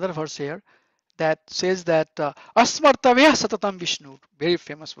there is another verse here that says that Asmartavya Satatam Vishnu, very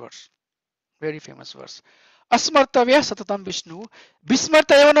famous verse. Very famous verse. Asmartavya Satatam Vishnu,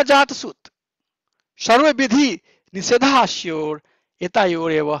 Vismartayona Jatasut, Sarva Vidhi Nisedhasyor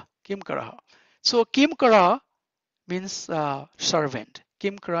Etayor Eva Kim Karaha. So Kim Kara means servant.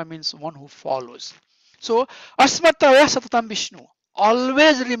 Kim Kara means one who follows. So Asmartavya Satatam Vishnu,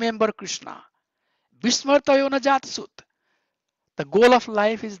 always remember Krishna. Vismartayona Jatasut. The goal of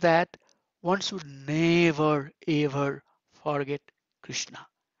life is that one should never ever forget Krishna.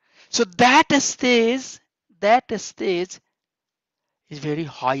 So that stage is very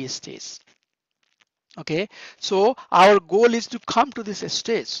high stage. Okay, so our goal is to come to this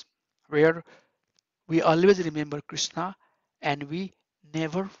stage where we always remember Krishna and we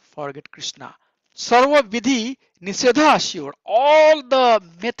never forget Krishna. Sarva Vidhi Nisedha Asur, all the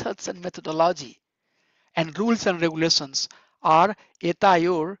methods and methodology and rules and regulations are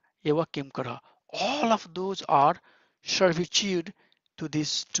Etayor Eva Kimkara. All of those are servitude to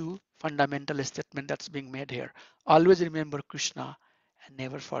these two fundamental statements that's being made here. Always remember Krishna and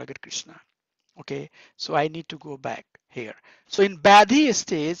never forget Krishna. Okay, so I need to go back here. So in Bhakti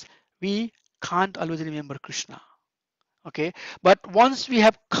stage, we can't always remember Krishna. Okay, but once we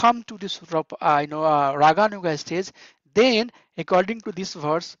have come to this Raganuga stage, then according to this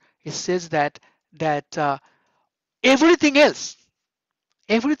verse, it says that everything else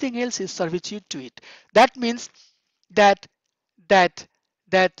is servitude to it. That means that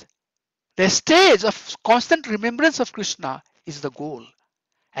that the stage of constant remembrance of Krishna is the goal.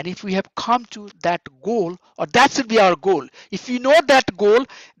 And if we have come to that goal, or that should be our goal, if we know that goal,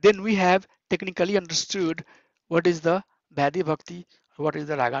 then we have technically understood what is the Bhadi Bhakti, what is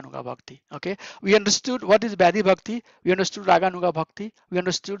the Raganuga Bhakti. Okay, we understood what is Bhadi Bhakti, we understood Raganuga Bhakti, we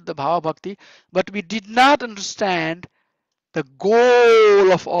understood the Bhava Bhakti, but we did not understand the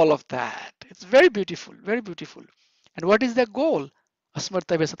goal of all of that. It's very beautiful, very beautiful. And what is the goal?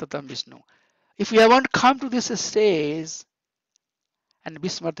 Asmartavya Satatam Vishnu. If we haven't come to this stage, and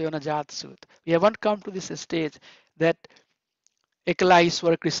Bismartayana Jatsut, we haven't come to this stage that Ekala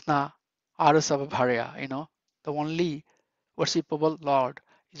Iswar Krishna Arasava Hare, the only worshipable Lord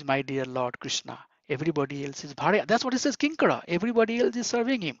is my dear Lord Krishna. Everybody else is Bharya. That's what it says, Kinkara. Everybody else is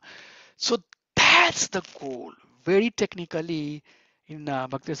serving him. So that's the goal. Very technically, in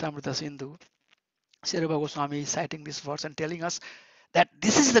Bhakti Samrita Sindhu, Sheraba Goswami is citing this verse and telling us that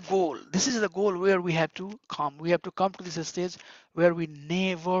this is the goal. This is the goal where we have to come. We have to come to this stage where we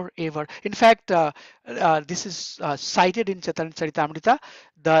never ever. In fact, this is cited in Chaitanya Charitamrita.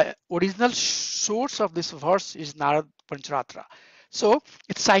 The original source of this verse is Narad Pancharatra. So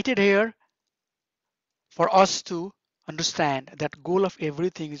it's cited here for us to understand that goal of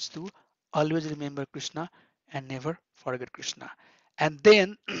everything is to always remember Krishna and never forget Krishna. And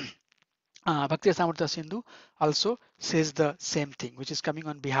then Bhakti Rasamrita Sindhu also says the same thing, which is coming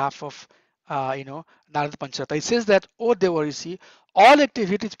on behalf of Narada Pancharata. It says that, O Devarisi, all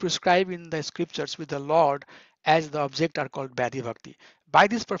activities prescribed in the scriptures with the Lord as the object are called Bhadi Bhakti. By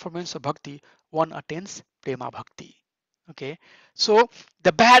this performance of Bhakti, one attains Prema Bhakti. Okay, so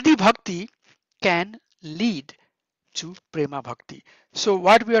the Bhadi Bhakti can lead to Prema Bhakti. So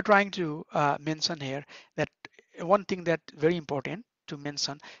what we are trying to mention here, that one thing that very important to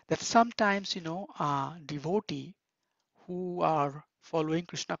mention, that sometimes devotee who are following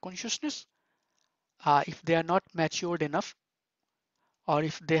Krishna consciousness, if they are not matured enough, or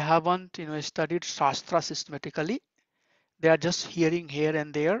if they haven't studied Shastra systematically, they are just hearing here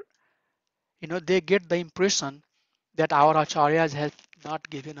and there, they get the impression that our acharyas have not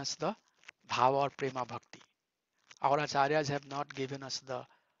given us the bhava or prema bhakti. Our acharyas have not given us the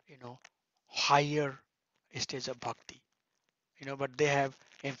higher stage of bhakti, but they have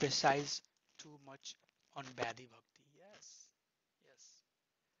emphasized too much on Bhadi Bhakti. Yes, yes.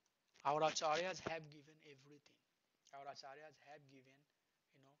 Our acharyas have given everything. Our acharyas have given,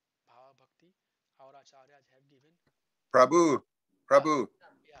 Bhava Bhakti. Our acharyas have given. Prabhu,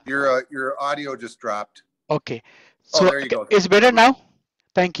 Yeah. your audio just dropped. Okay. Oh, So there you go. it's better now.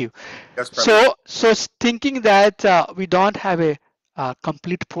 Thank you. Yes, Prabhu. So thinking that we don't have a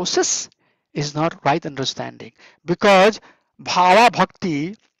complete process is not right understanding, because Bhava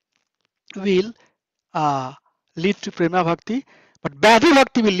Bhakti will lead to Prema Bhakti, but Bhadi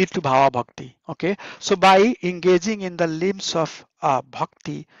Bhakti will lead to Bhava Bhakti. Okay, so by engaging in the limbs of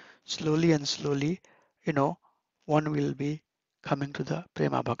Bhakti, slowly and slowly, one will be coming to the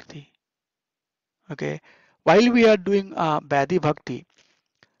Prema Bhakti. Okay, while we are doing Bhadi Bhakti,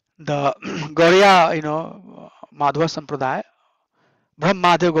 the Gauriya, Madhva Sampradaya,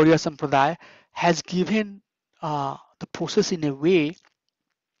 Brahmadeva Gauriya Sampradaya has given the process in a way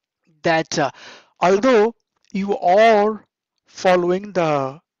that although you are following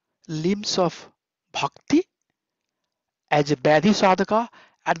the limbs of bhakti as a Badhi sadhaka,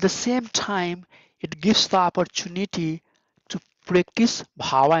 at the same time it gives the opportunity to practice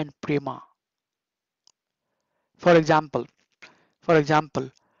bhava and prema. For example,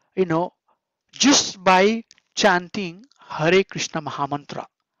 you know, just by chanting Hare Krishna Mahamantra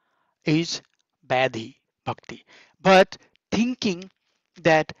is Badhi Bhakti. But thinking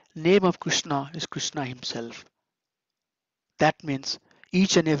that name of Krishna is Krishna himself, that means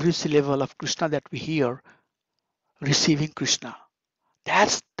each and every syllable of Krishna that we hear, receiving Krishna.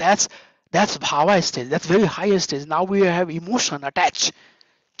 That's bhava stage. That's very high stage. Now we have emotion attached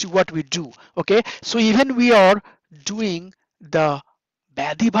to what we do. Okay, so even we are doing the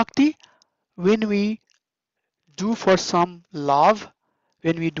Badhi Bhakti when we do for some love,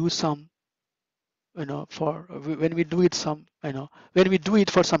 when we do some, for when we do it some, when we do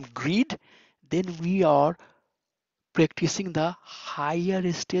it for some greed, then we are practicing the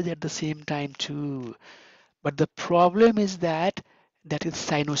higher stage at the same time too. But the problem is that is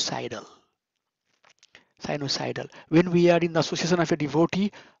sinusoidal. Sinusoidal. When we are in the association of a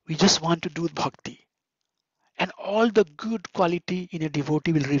devotee, we just want to do bhakti. And all the good quality in a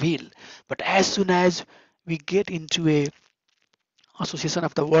devotee will reveal. But as soon as we get into a association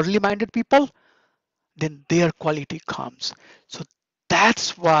of the worldly minded people, then their quality comes. So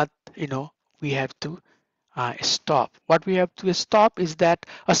that's what we have to stop. What we have to stop is that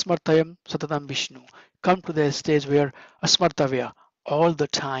asmartayam satatam Vishnu. Come to the stage where asmartavya, all the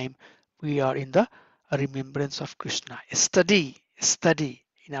time we are in the remembrance of Krishna. Study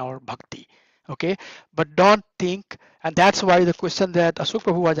in our bhakti. Okay, but don't think, and that's why the question that Ashok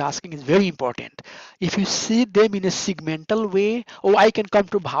Prabhu was asking is very important. If you see them in a segmental way, oh, I can come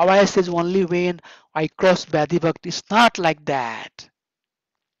to Bhavaya stage only when I cross Bhakti Bhakti. It's not like that.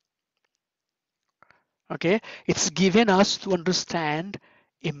 Okay, it's given us to understand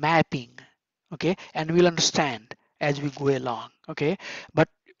a mapping. Okay, and we'll understand as we go along. Okay, but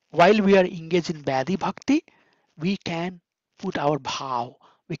while we are engaged in Bhakti Bhakti, we can put our bhav,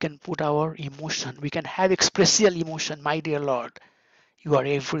 we can put our emotion, we can have expressial emotion. My dear Lord, you are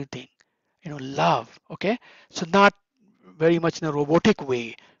everything. Love. Okay, so not very much in a robotic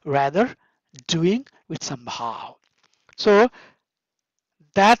way, rather doing with some bhav. So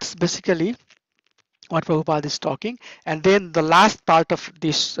that's basically what Prabhupada is talking. And then the last part of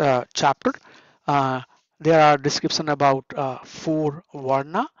this chapter, uh, there are description about four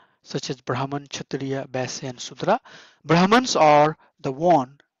varna, such as Brahman, Kshatriya, Vaisya, and Sudra. Brahmans are the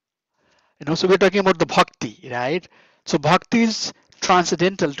one, so we're talking about the bhakti, right? So bhakti is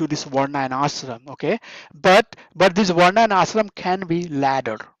transcendental to this varna and ashram, okay? But this varna and ashram can be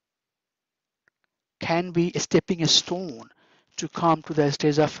ladder, can be a stepping stone to come to the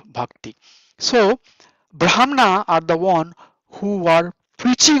stage of bhakti. So Brahmana are the one who are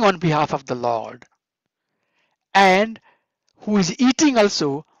preaching on behalf of the Lord and who is eating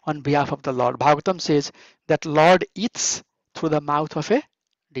also on behalf of the Lord. Bhagavatam says that Lord eats through the mouth of a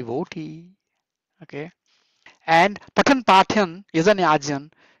devotee. Okay. And Patan Pathan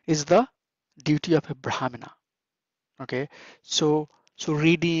Yajan is the duty of a Brahmana. Okay. So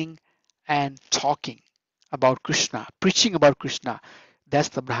reading and talking about Krishna, preaching about Krishna, that's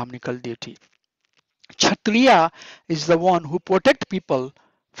the Brahmanical duty. Kshatriya is the one who protect people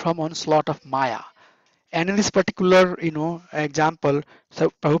from onslaught of Maya. And in this particular, example,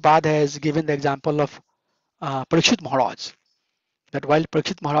 so Prabhupada has given the example of Parikshit Maharaj. That while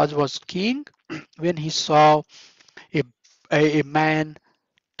Parikshit Maharaj was king, when he saw a, a man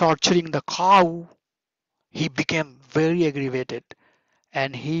torturing the cow, he became very aggravated,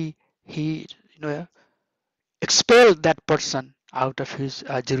 and he expelled that person out of his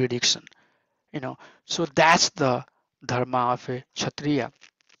jurisdiction. So that's the dharma of a Kshatriya.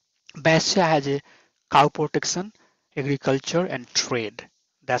 Vaisya has a cow protection, agriculture, and trade.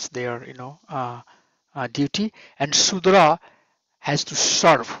 That's their, duty. And Sudra has to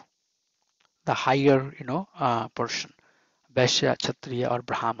serve the higher, person, Vaisya, Kshatriya, or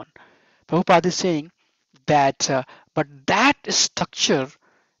Brahman. Prabhupada is saying that, but that structure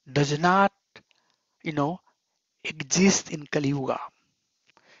does not, exist in Kali Yuga.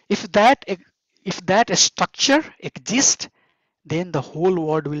 If that structure exists, then the whole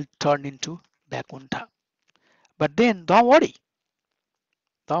world will turn into Vaikuntha. But then don't worry.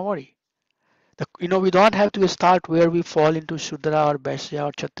 We don't have to start where we fall into Shudra or Vaishya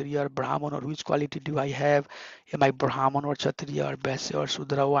or Kshatriya or Brahman, or which quality do I have? Am I Brahman or Kshatriya or Vaishya or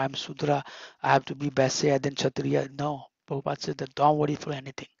Shudra? Oh, I'm Shudra. I have to be Vaishya then Kshatriya. No, Prabhupada said that don't worry for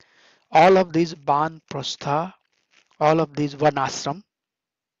anything. All of these Ban Prastha, all of these Varnashram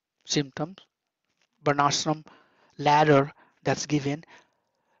symptoms, Varnashram ladder that's given,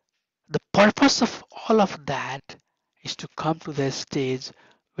 the purpose of all of that is to come to the stage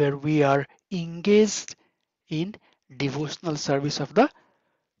where we are engaged in devotional service of the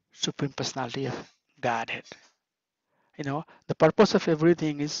Supreme Personality of Godhead. The purpose of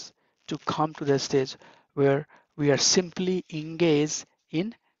everything is to come to the stage where we are simply engaged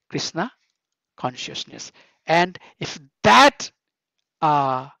in Krishna consciousness. And if that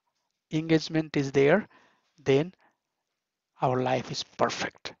uh, engagement is there, then our life is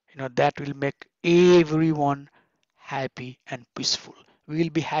perfect. That will make everyone happy and peaceful. We will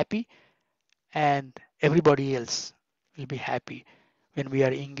be happy, and everybody else will be happy when we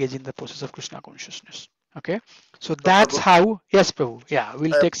are engaged in the process of Krishna consciousness. Okay, so So that's Prabhu, how. Yes, Prabhu. Yeah,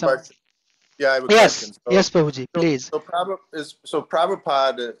 we'll I have take a some. question. Yeah, I have a question. Yes, yes, Prabhuji, please. So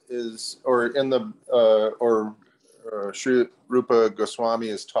Prabhupada is, or in the or Sri Rupa Goswami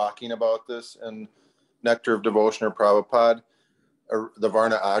is talking about this in Nectar of Devotion or Prabhupada, or the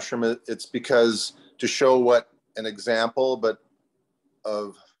Varna Ashram. It's because to show what an example, but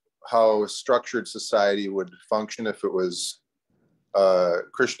of how a structured society would function if it was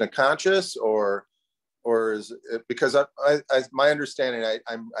Krishna conscious, or is it because my understanding,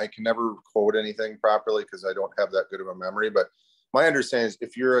 I can never quote anything properly because I don't have that good of a memory, but my understanding is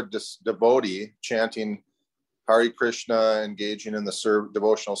if you're a devotee chanting Hare Krishna, engaging in the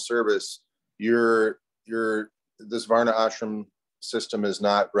devotional service, you're this Varna ashram system is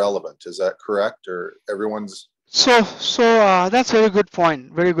not relevant. Is that correct? Or everyone's? So that's a very good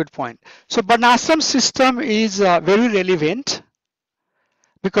point. Very good point. So Varnashram system is very relevant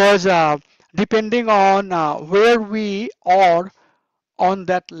because depending on where we are on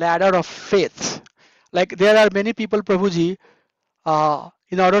that ladder of faith, like there are many people, Prabhuji,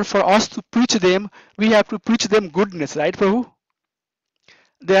 in order for us to preach them, we have to preach them goodness, right, Prabhu?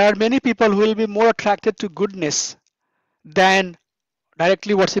 There are many people who will be more attracted to goodness than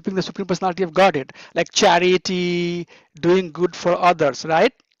directly worshipping the Supreme Personality of Godhead, like charity, doing good for others,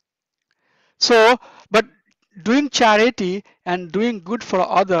 right? So, but doing charity and doing good for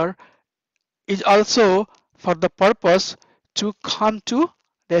other is also for the purpose to come to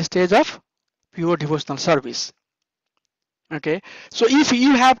the stage of pure devotional service. Okay, so if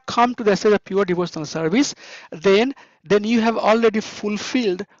you have come to the stage of pure devotional service, then you have already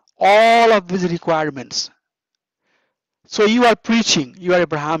fulfilled all of these requirements. So you are preaching, you are a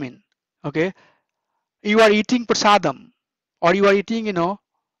Brahmin, okay, you are eating prasadam, or you are eating,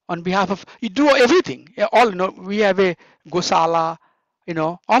 on behalf of, you do everything, all, we have a gosala,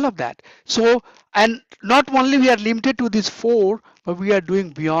 all of that. So, and not only we are limited to these four, but we are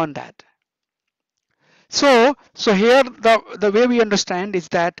doing beyond that. So here the way we understand is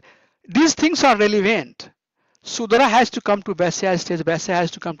that these things are relevant. Sudra has to come to Vaisya stage, Vaisya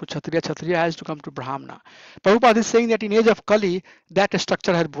has to come to Kshatriya, Kshatriya has to come to Brahmana. Prabhupada is saying that in age of Kali, that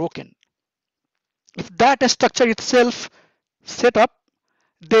structure has broken. If that structure itself set up,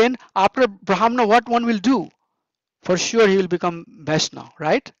 then after Brahmana, what one will do? For sure, he will become Vaishnava,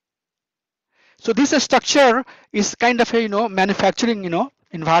 right? So this structure is kind of a manufacturing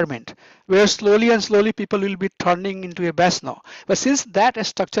environment where slowly and slowly people will be turning into a Vaishnava. But since that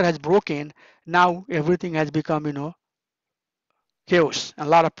structure has broken, now everything has become chaos and a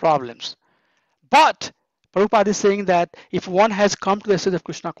lot of problems. But Prabhupada is saying that if one has come to the stage of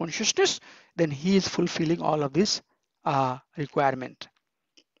Krishna consciousness, then he is fulfilling all of this requirement.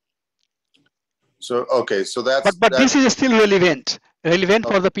 So okay, so that's but this is still relevant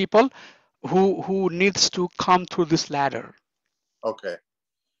for the people who needs to come through this ladder. Okay,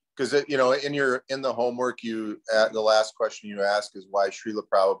 because in the homework, the last question you ask is why Srila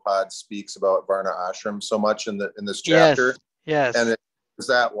Prabhupada speaks about Varna ashram so much in this chapter. Yes. And is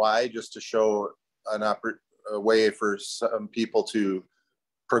that why? Just to show a way for some people to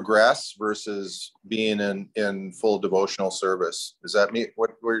progress versus being in full devotional service. Is that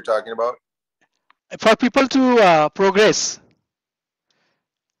what you're talking about? For people to progress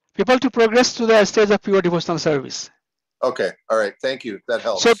to the stage of pure devotional service. Okay, all right, thank you. That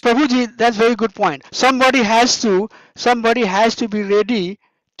helps. So Prabhuji, that's very good point. Somebody has to be ready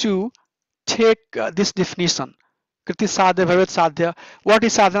to take this definition. Kriti sadhya, bhavat sadhya. What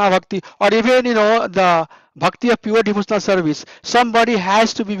is sadhana bhakti? Or even the bhakti of pure devotional service. Somebody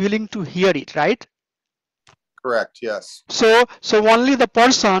has to be willing to hear it, right? Correct. Yes. So only the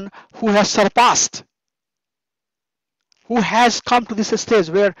person who has surpassed, who has come to this stage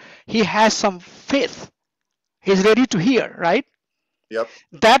where he has some faith, he's ready to hear, right? Yep.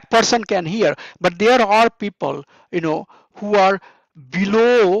 That person can hear. But there are people, who are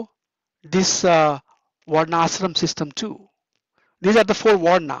below this varnashram system too. These are the four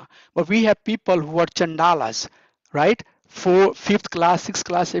varna. But we have people who are chandalas, right? 5th class, 6th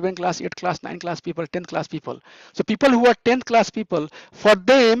class, 7th class, 8th class, 9th class people, 10th class people. So people who are 10th class people, for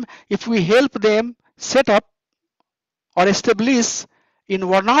them, if we help them set up or establish in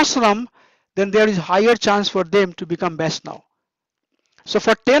varnashram, then there is higher chance for them to become Vaishnava. So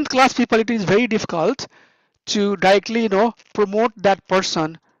for 10th class people, it is very difficult to directly, promote that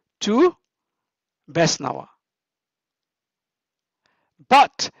person to Vaishnava.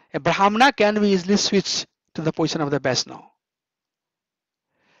 But a Brahmana can be easily switched to the position of the Vaishnava.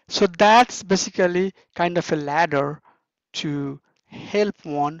 So that's basically kind of a ladder to help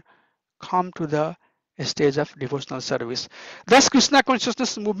one come to the stage of devotional service. Thus, Krishna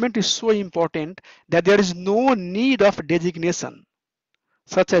consciousness movement is so important that there is no need of designation,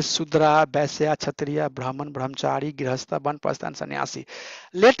 such as Sudra, Vaisya, Kshatriya, Brahman, Brahmachari, Grihastha, Banprastha, and Sannyasi.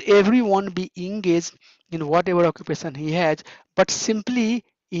 Let everyone be engaged in whatever occupation he has, but simply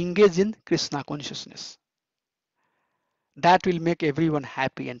engage in Krishna consciousness. That will make everyone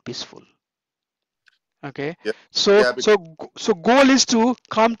happy and peaceful. Okay. Yep. So goal is to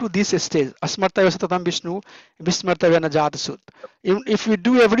come to this stage. Asmartaya satatam Vishnu, Vismartaya najat. If we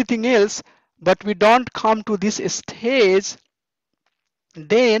do everything else, but we don't come to this stage,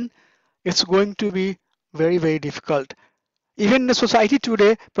 then it's going to be very, very difficult. Even in the society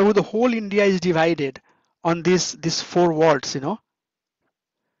today, probably the whole India is divided on these four words,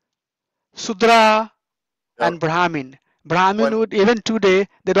 Sudra and Brahmin. Brahmin would, even today,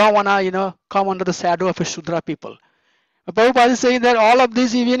 they don't want to, come under the shadow of a Shudra people. But Prabhupada is saying that all of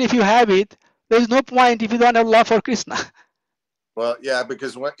this, even if you have it, there is no point if you don't have love for Krishna. Well, yeah,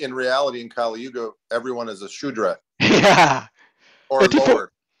 because in reality, in Kali Yuga, everyone is a Shudra Yeah. or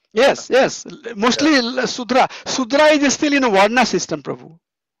lower. Yes, yes. Mostly Sudra. Sudra is still in a Varna system, Prabhu.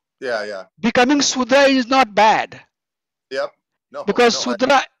 Yeah. Becoming Sudra is not bad. Yep. No. Because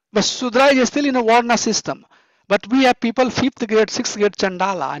Sudra is still in a Varna system. But we have people 5th grade, 6th grade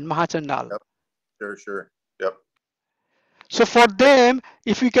Chandala and Mahachandala. Yep. Sure. Yep. So for them,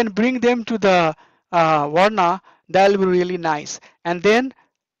 if we can bring them to the Varna, that will be really nice. And then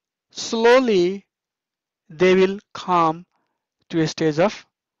slowly they will come to a stage of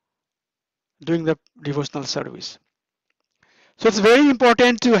doing the devotional service. So it's very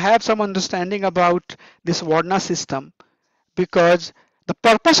important to have some understanding about this Varna system, because the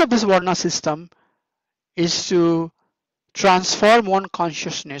purpose of this Varna system is to transform one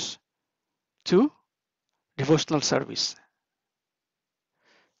consciousness to devotional service.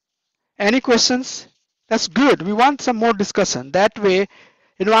 Any questions? That's good. We want some more discussion. That way,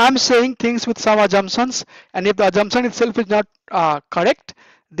 I'm saying things with some assumptions, and if the assumption itself is not correct,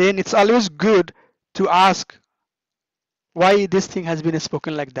 then it's always good to ask why this thing has been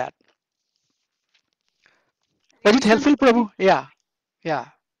spoken like that. Was it helpful, Prabhu? Yeah. Yeah,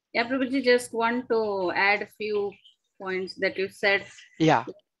 Prabhuji, just want to add a few points that you said. Yeah.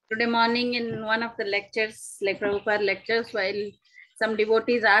 Today morning in one of the lectures, like Prabhupada lectures, while some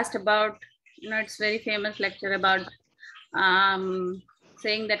devotees asked about, it's very famous lecture about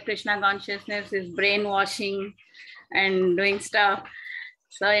saying that Krishna consciousness is brainwashing and doing stuff.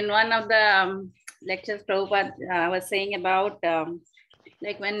 So in one of the lectures, Prabhupada was saying about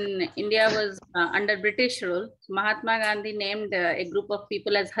like when India was under British rule, Mahatma Gandhi named a group of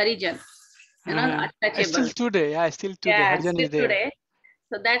people as Harijan, untouchable. Still today, still today. Yeah, Harijan still is there. today.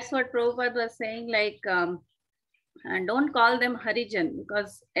 So that's what Prabhupada was saying, like, and don't call them Harijan,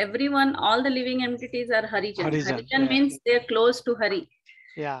 because everyone, all the living entities are Harijan. Harijan means they're close to Hari.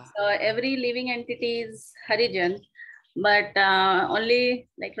 Yeah. So every living entity is Harijan, but only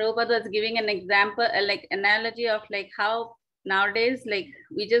like Prabhupada was giving an example, like analogy of like how nowadays, like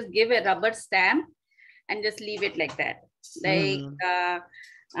we just give a rubber stamp and just leave it like that. Like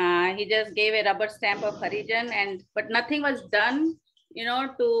he just gave a rubber stamp of Harijan, but nothing was done,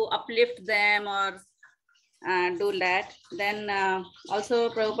 to uplift them or do that. Then also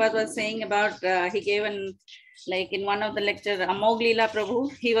Prabhupada was saying about, he gave like in one of the lectures, Amog Leela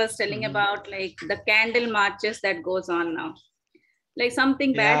Prabhu, he was telling about like the candle marches that goes on now. Like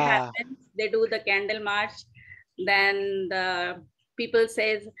something bad happens, they do the candle march. Then the people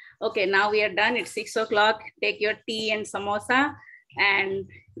says, okay, now we are done. It's 6 o'clock. Take your tea and samosa and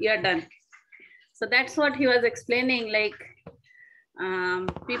you're done. So that's what he was explaining. Like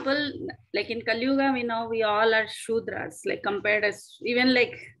people, like in Kali Yuga, we know we all are Shudras, like compared as even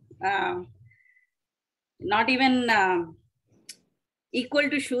like not even equal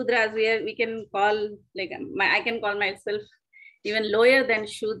to Shudras. We can call, like I can call myself even lower than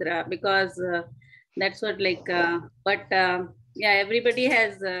Shudra, because that's what like, yeah, everybody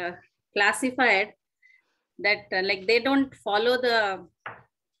has classified that like they don't follow the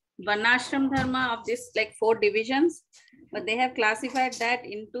Varnashram Dharma of this like 4 divisions, but they have classified that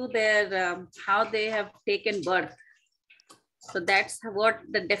into their how they have taken birth. So that's what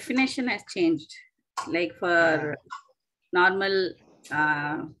the definition has changed, like for normal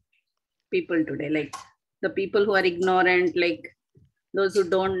people today, like the people who are ignorant, like those who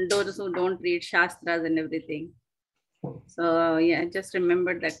don't read shastras and everything. So yeah, just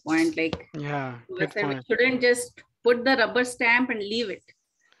remember that point. Like, we shouldn't just put the rubber stamp and leave it.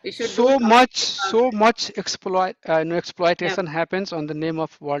 We should so much exploitation happens on the name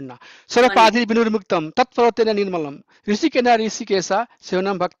of Varna. Sarapadi vinurmuktam tatparatena nirmalam risikena risikesa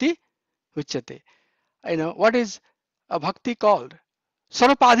sevanam bhakti uchyate. What is a bhakti called?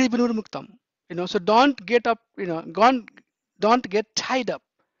 Sarapadi vinurmuktam. So don't get up, don't get tied up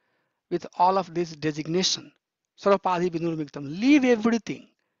with all of this designation. Sarapadi vinurmuktam. Leave everything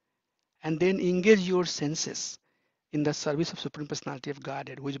and then engage your senses in the service of Supreme Personality of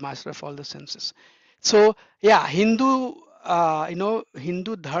Godhead, who is master of all the senses. So yeah, Hindu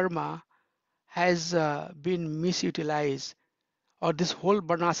Dharma has been misutilized, or this whole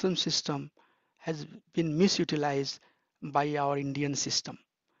Varnashram system has been misutilized by our Indian system,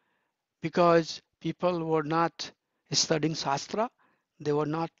 because people were not studying Shastra, they were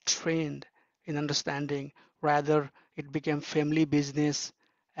not trained in understanding, rather it became family business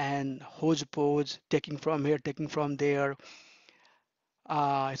and hodgepodge, taking from here, taking from there.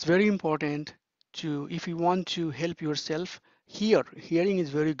 It's very important if you want to help yourself, hearing is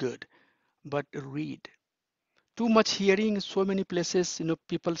very good, but read. Too much hearing, so many places,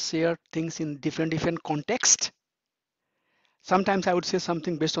 people share things in different context. Sometimes I would say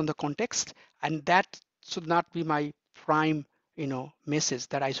something based on the context, and that should not be my prime, message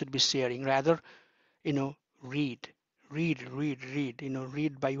that I should be sharing. Rather, you know, read, read,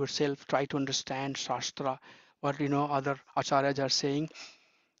 read by yourself, try to understand Shastra, what, other acharyas are saying,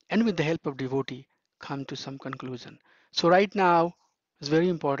 and with the help of devotee, come to some conclusion. So right now, it's very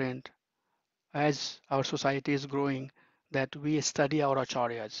important as our society is growing that we study our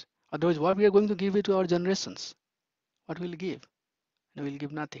acharyas. Otherwise, what we are going to give it to our generations? What will give? No, we'll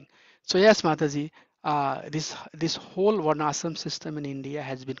give nothing. So yes, Mataji, this whole Varnashram system in India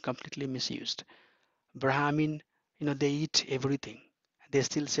has been completely misused. Brahmin, they eat everything. They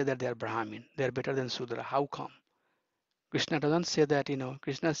still say that they are Brahmin. They are better than Sudra. How come? Krishna doesn't say that.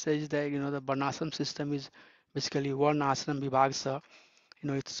 Krishna says that the Varnashram system is basically Varnashram Vibhagsa.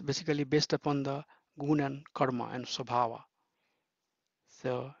 It's basically based upon the gun and karma and swabhava.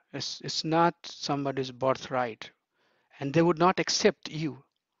 So it's not somebody's birthright, and they would not accept you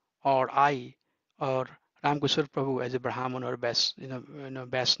or I or Ramkishore Prabhu as a Brahman or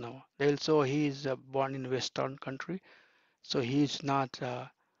Vaishnava. They'll say he is born in Western country, so he is not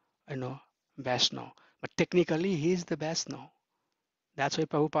you know Vaishnava. But technically he is the Vaishnava. That's why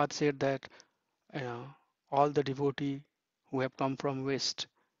Prabhupada said that you know all the devotee who have come from West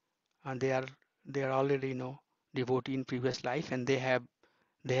and they are already devotee in previous life, and they have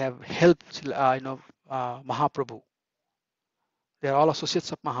helped Mahaprabhu. They are all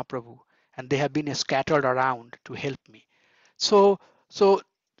associates of Mahaprabhu, and they have been scattered around to help me. So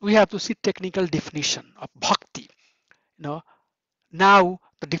we have to see technical definition of bhakti. Now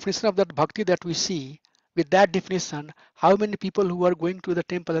the definition of that bhakti that we see, with that definition, how many people who are going to the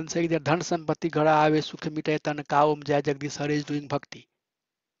temple and saying that dhan sampatti ghara ave sukhe mitaye tan ka om jai jagdish Hare is doing bhakti?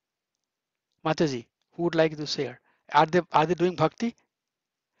 Mataji, who would like to share? Are they doing bhakti?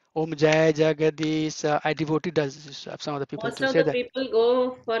 Om jai jagdish. I devotee does some of the people Most to of say the that. people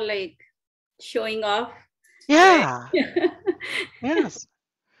go for like showing off. Like Yeah. Yes.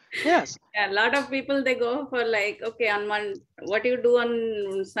 Yes. a lot of people they go for like, okay, on what you do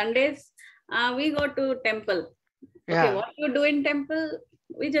on Sundays? We go to temple. Okay, Yeah. what you do in temple?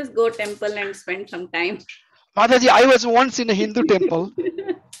 We just go temple and spend some time. Mataji, I was once in a Hindu temple.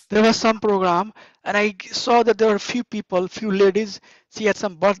 There was some program, and I saw that there were few people, few ladies. She had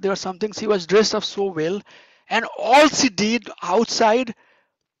some birthday or something. She was dressed up so well, and all she did outside,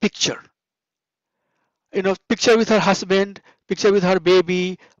 picture. Picture with her husband, picture with her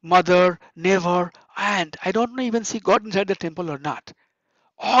baby, mother, never. And I don't know even she got inside the temple or not.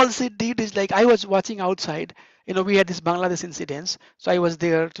 All she did is, like, I was watching outside. We had this Bangladesh incidents, so I was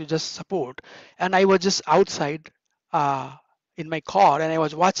there to just support, and I was just outside uh, in my car, and I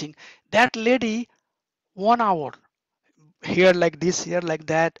was watching that lady 1 hour, here like this, here like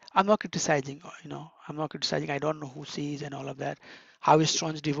that. I'm not criticizing, I'm not criticizing. I don't know who she is and all of that, how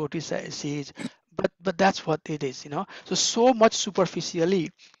strong devotee she is, but that's what it is. So much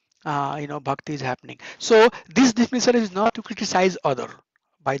superficially, bhakti is happening. So this definition is not to criticize other,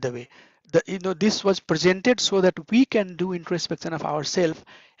 by the way. This was presented so that we can do introspection of ourselves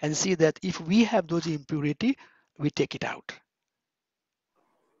and see that if we have those impurity, we take it out.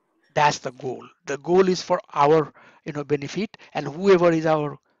 That's the goal. The goal is for our benefit, and whoever is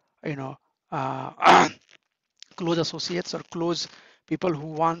our you know close associates or close people who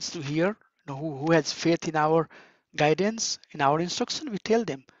wants to hear, who has faith in our guidance, in our instruction, we tell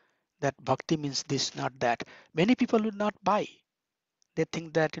them that bhakti means this, not that. Many people would not buy. They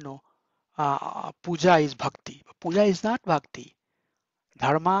think that puja is bhakti. Puja is not bhakti.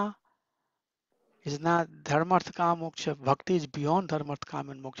 Dharma is not dharma, artha, kama, moksha. Bhakti is beyond dharma, artha,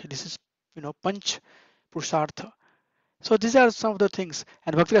 kama, and moksha. This is panch purushartha. So these are some of the things,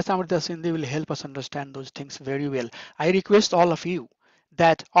 and Bhakti Rasamrita Sindhi will help us understand those things very well. I request all of you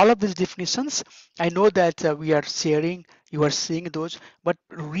that all of these definitions, I know that we are sharing, you are seeing those, but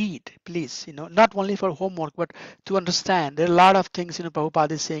read, please, not only for homework, but to understand. There are a lot of things,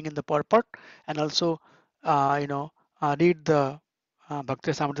 Prabhupada is saying in the purport, and also, read the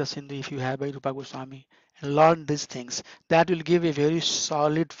Bhakti Rasamrita Sindhi if you have by Rupa Goswami, and learn these things. That will give a very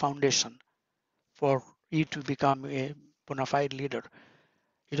solid foundation for you to become a bona fide leader.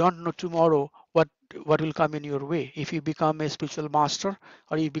 You don't know tomorrow what will come in your way. If you become a spiritual master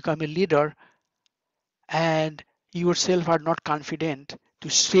or you become a leader and you yourself are not confident to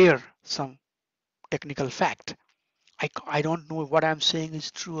share some technical fact, I don't know what I'm saying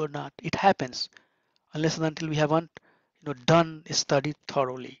is true or not. It happens unless and until we haven't done a study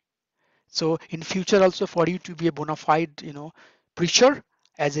thoroughly. So in future also, for you to be a bona fide, preacher,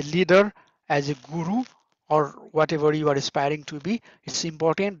 as a leader, as a guru, or whatever you are aspiring to be, it's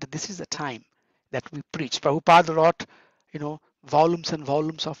important that this is the time that we preach. Prabhupada wrote, volumes and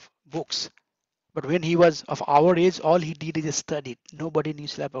volumes of books. But when he was of our age, all he did is study. Nobody knew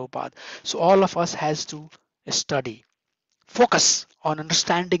Srila Prabhupada. So all of us has to study, focus on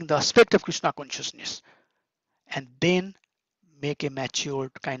understanding the aspect of Krishna consciousness, and then make a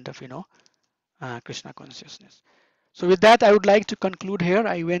matured kind of, Krishna consciousness. So with that, I would like to conclude here.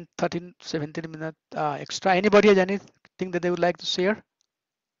 I went 13, 17 minutes extra. Anybody has anything that they would like to share?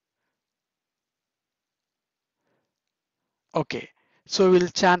 Okay, so we'll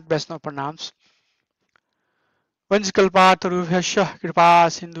chant Vaishnava Pranams. वंशकल्पातरुभ्यश्च कृपा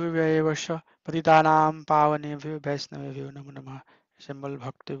सिन्धुभ्येव च पतितानां पावनेभ्यो वैष्णवेभ्यो नमो नमः। शंबल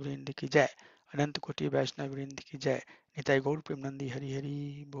भक्त वृंद की जय, अनंत कोटि वैष्णव वृंद की जय। निताई गौर प्रेमानंदी हरि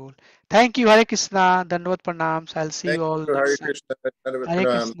हरि बोल। Thank you, Hare Krishna, Dandavad Pranams. I'll see Thank you all you, Hare next time. Krishna. Hare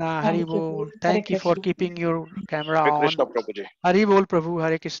Krishna, Hari Thank you. Bol. Hare Thank you for Krishna. keeping your camera Hare on. Krishna, Prabhuji. Hari Bol Prabhu,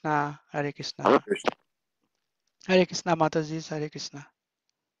 Hare Krishna, Hare Krishna. Krishna. Hare Krishna Mataji, Hare Krishna.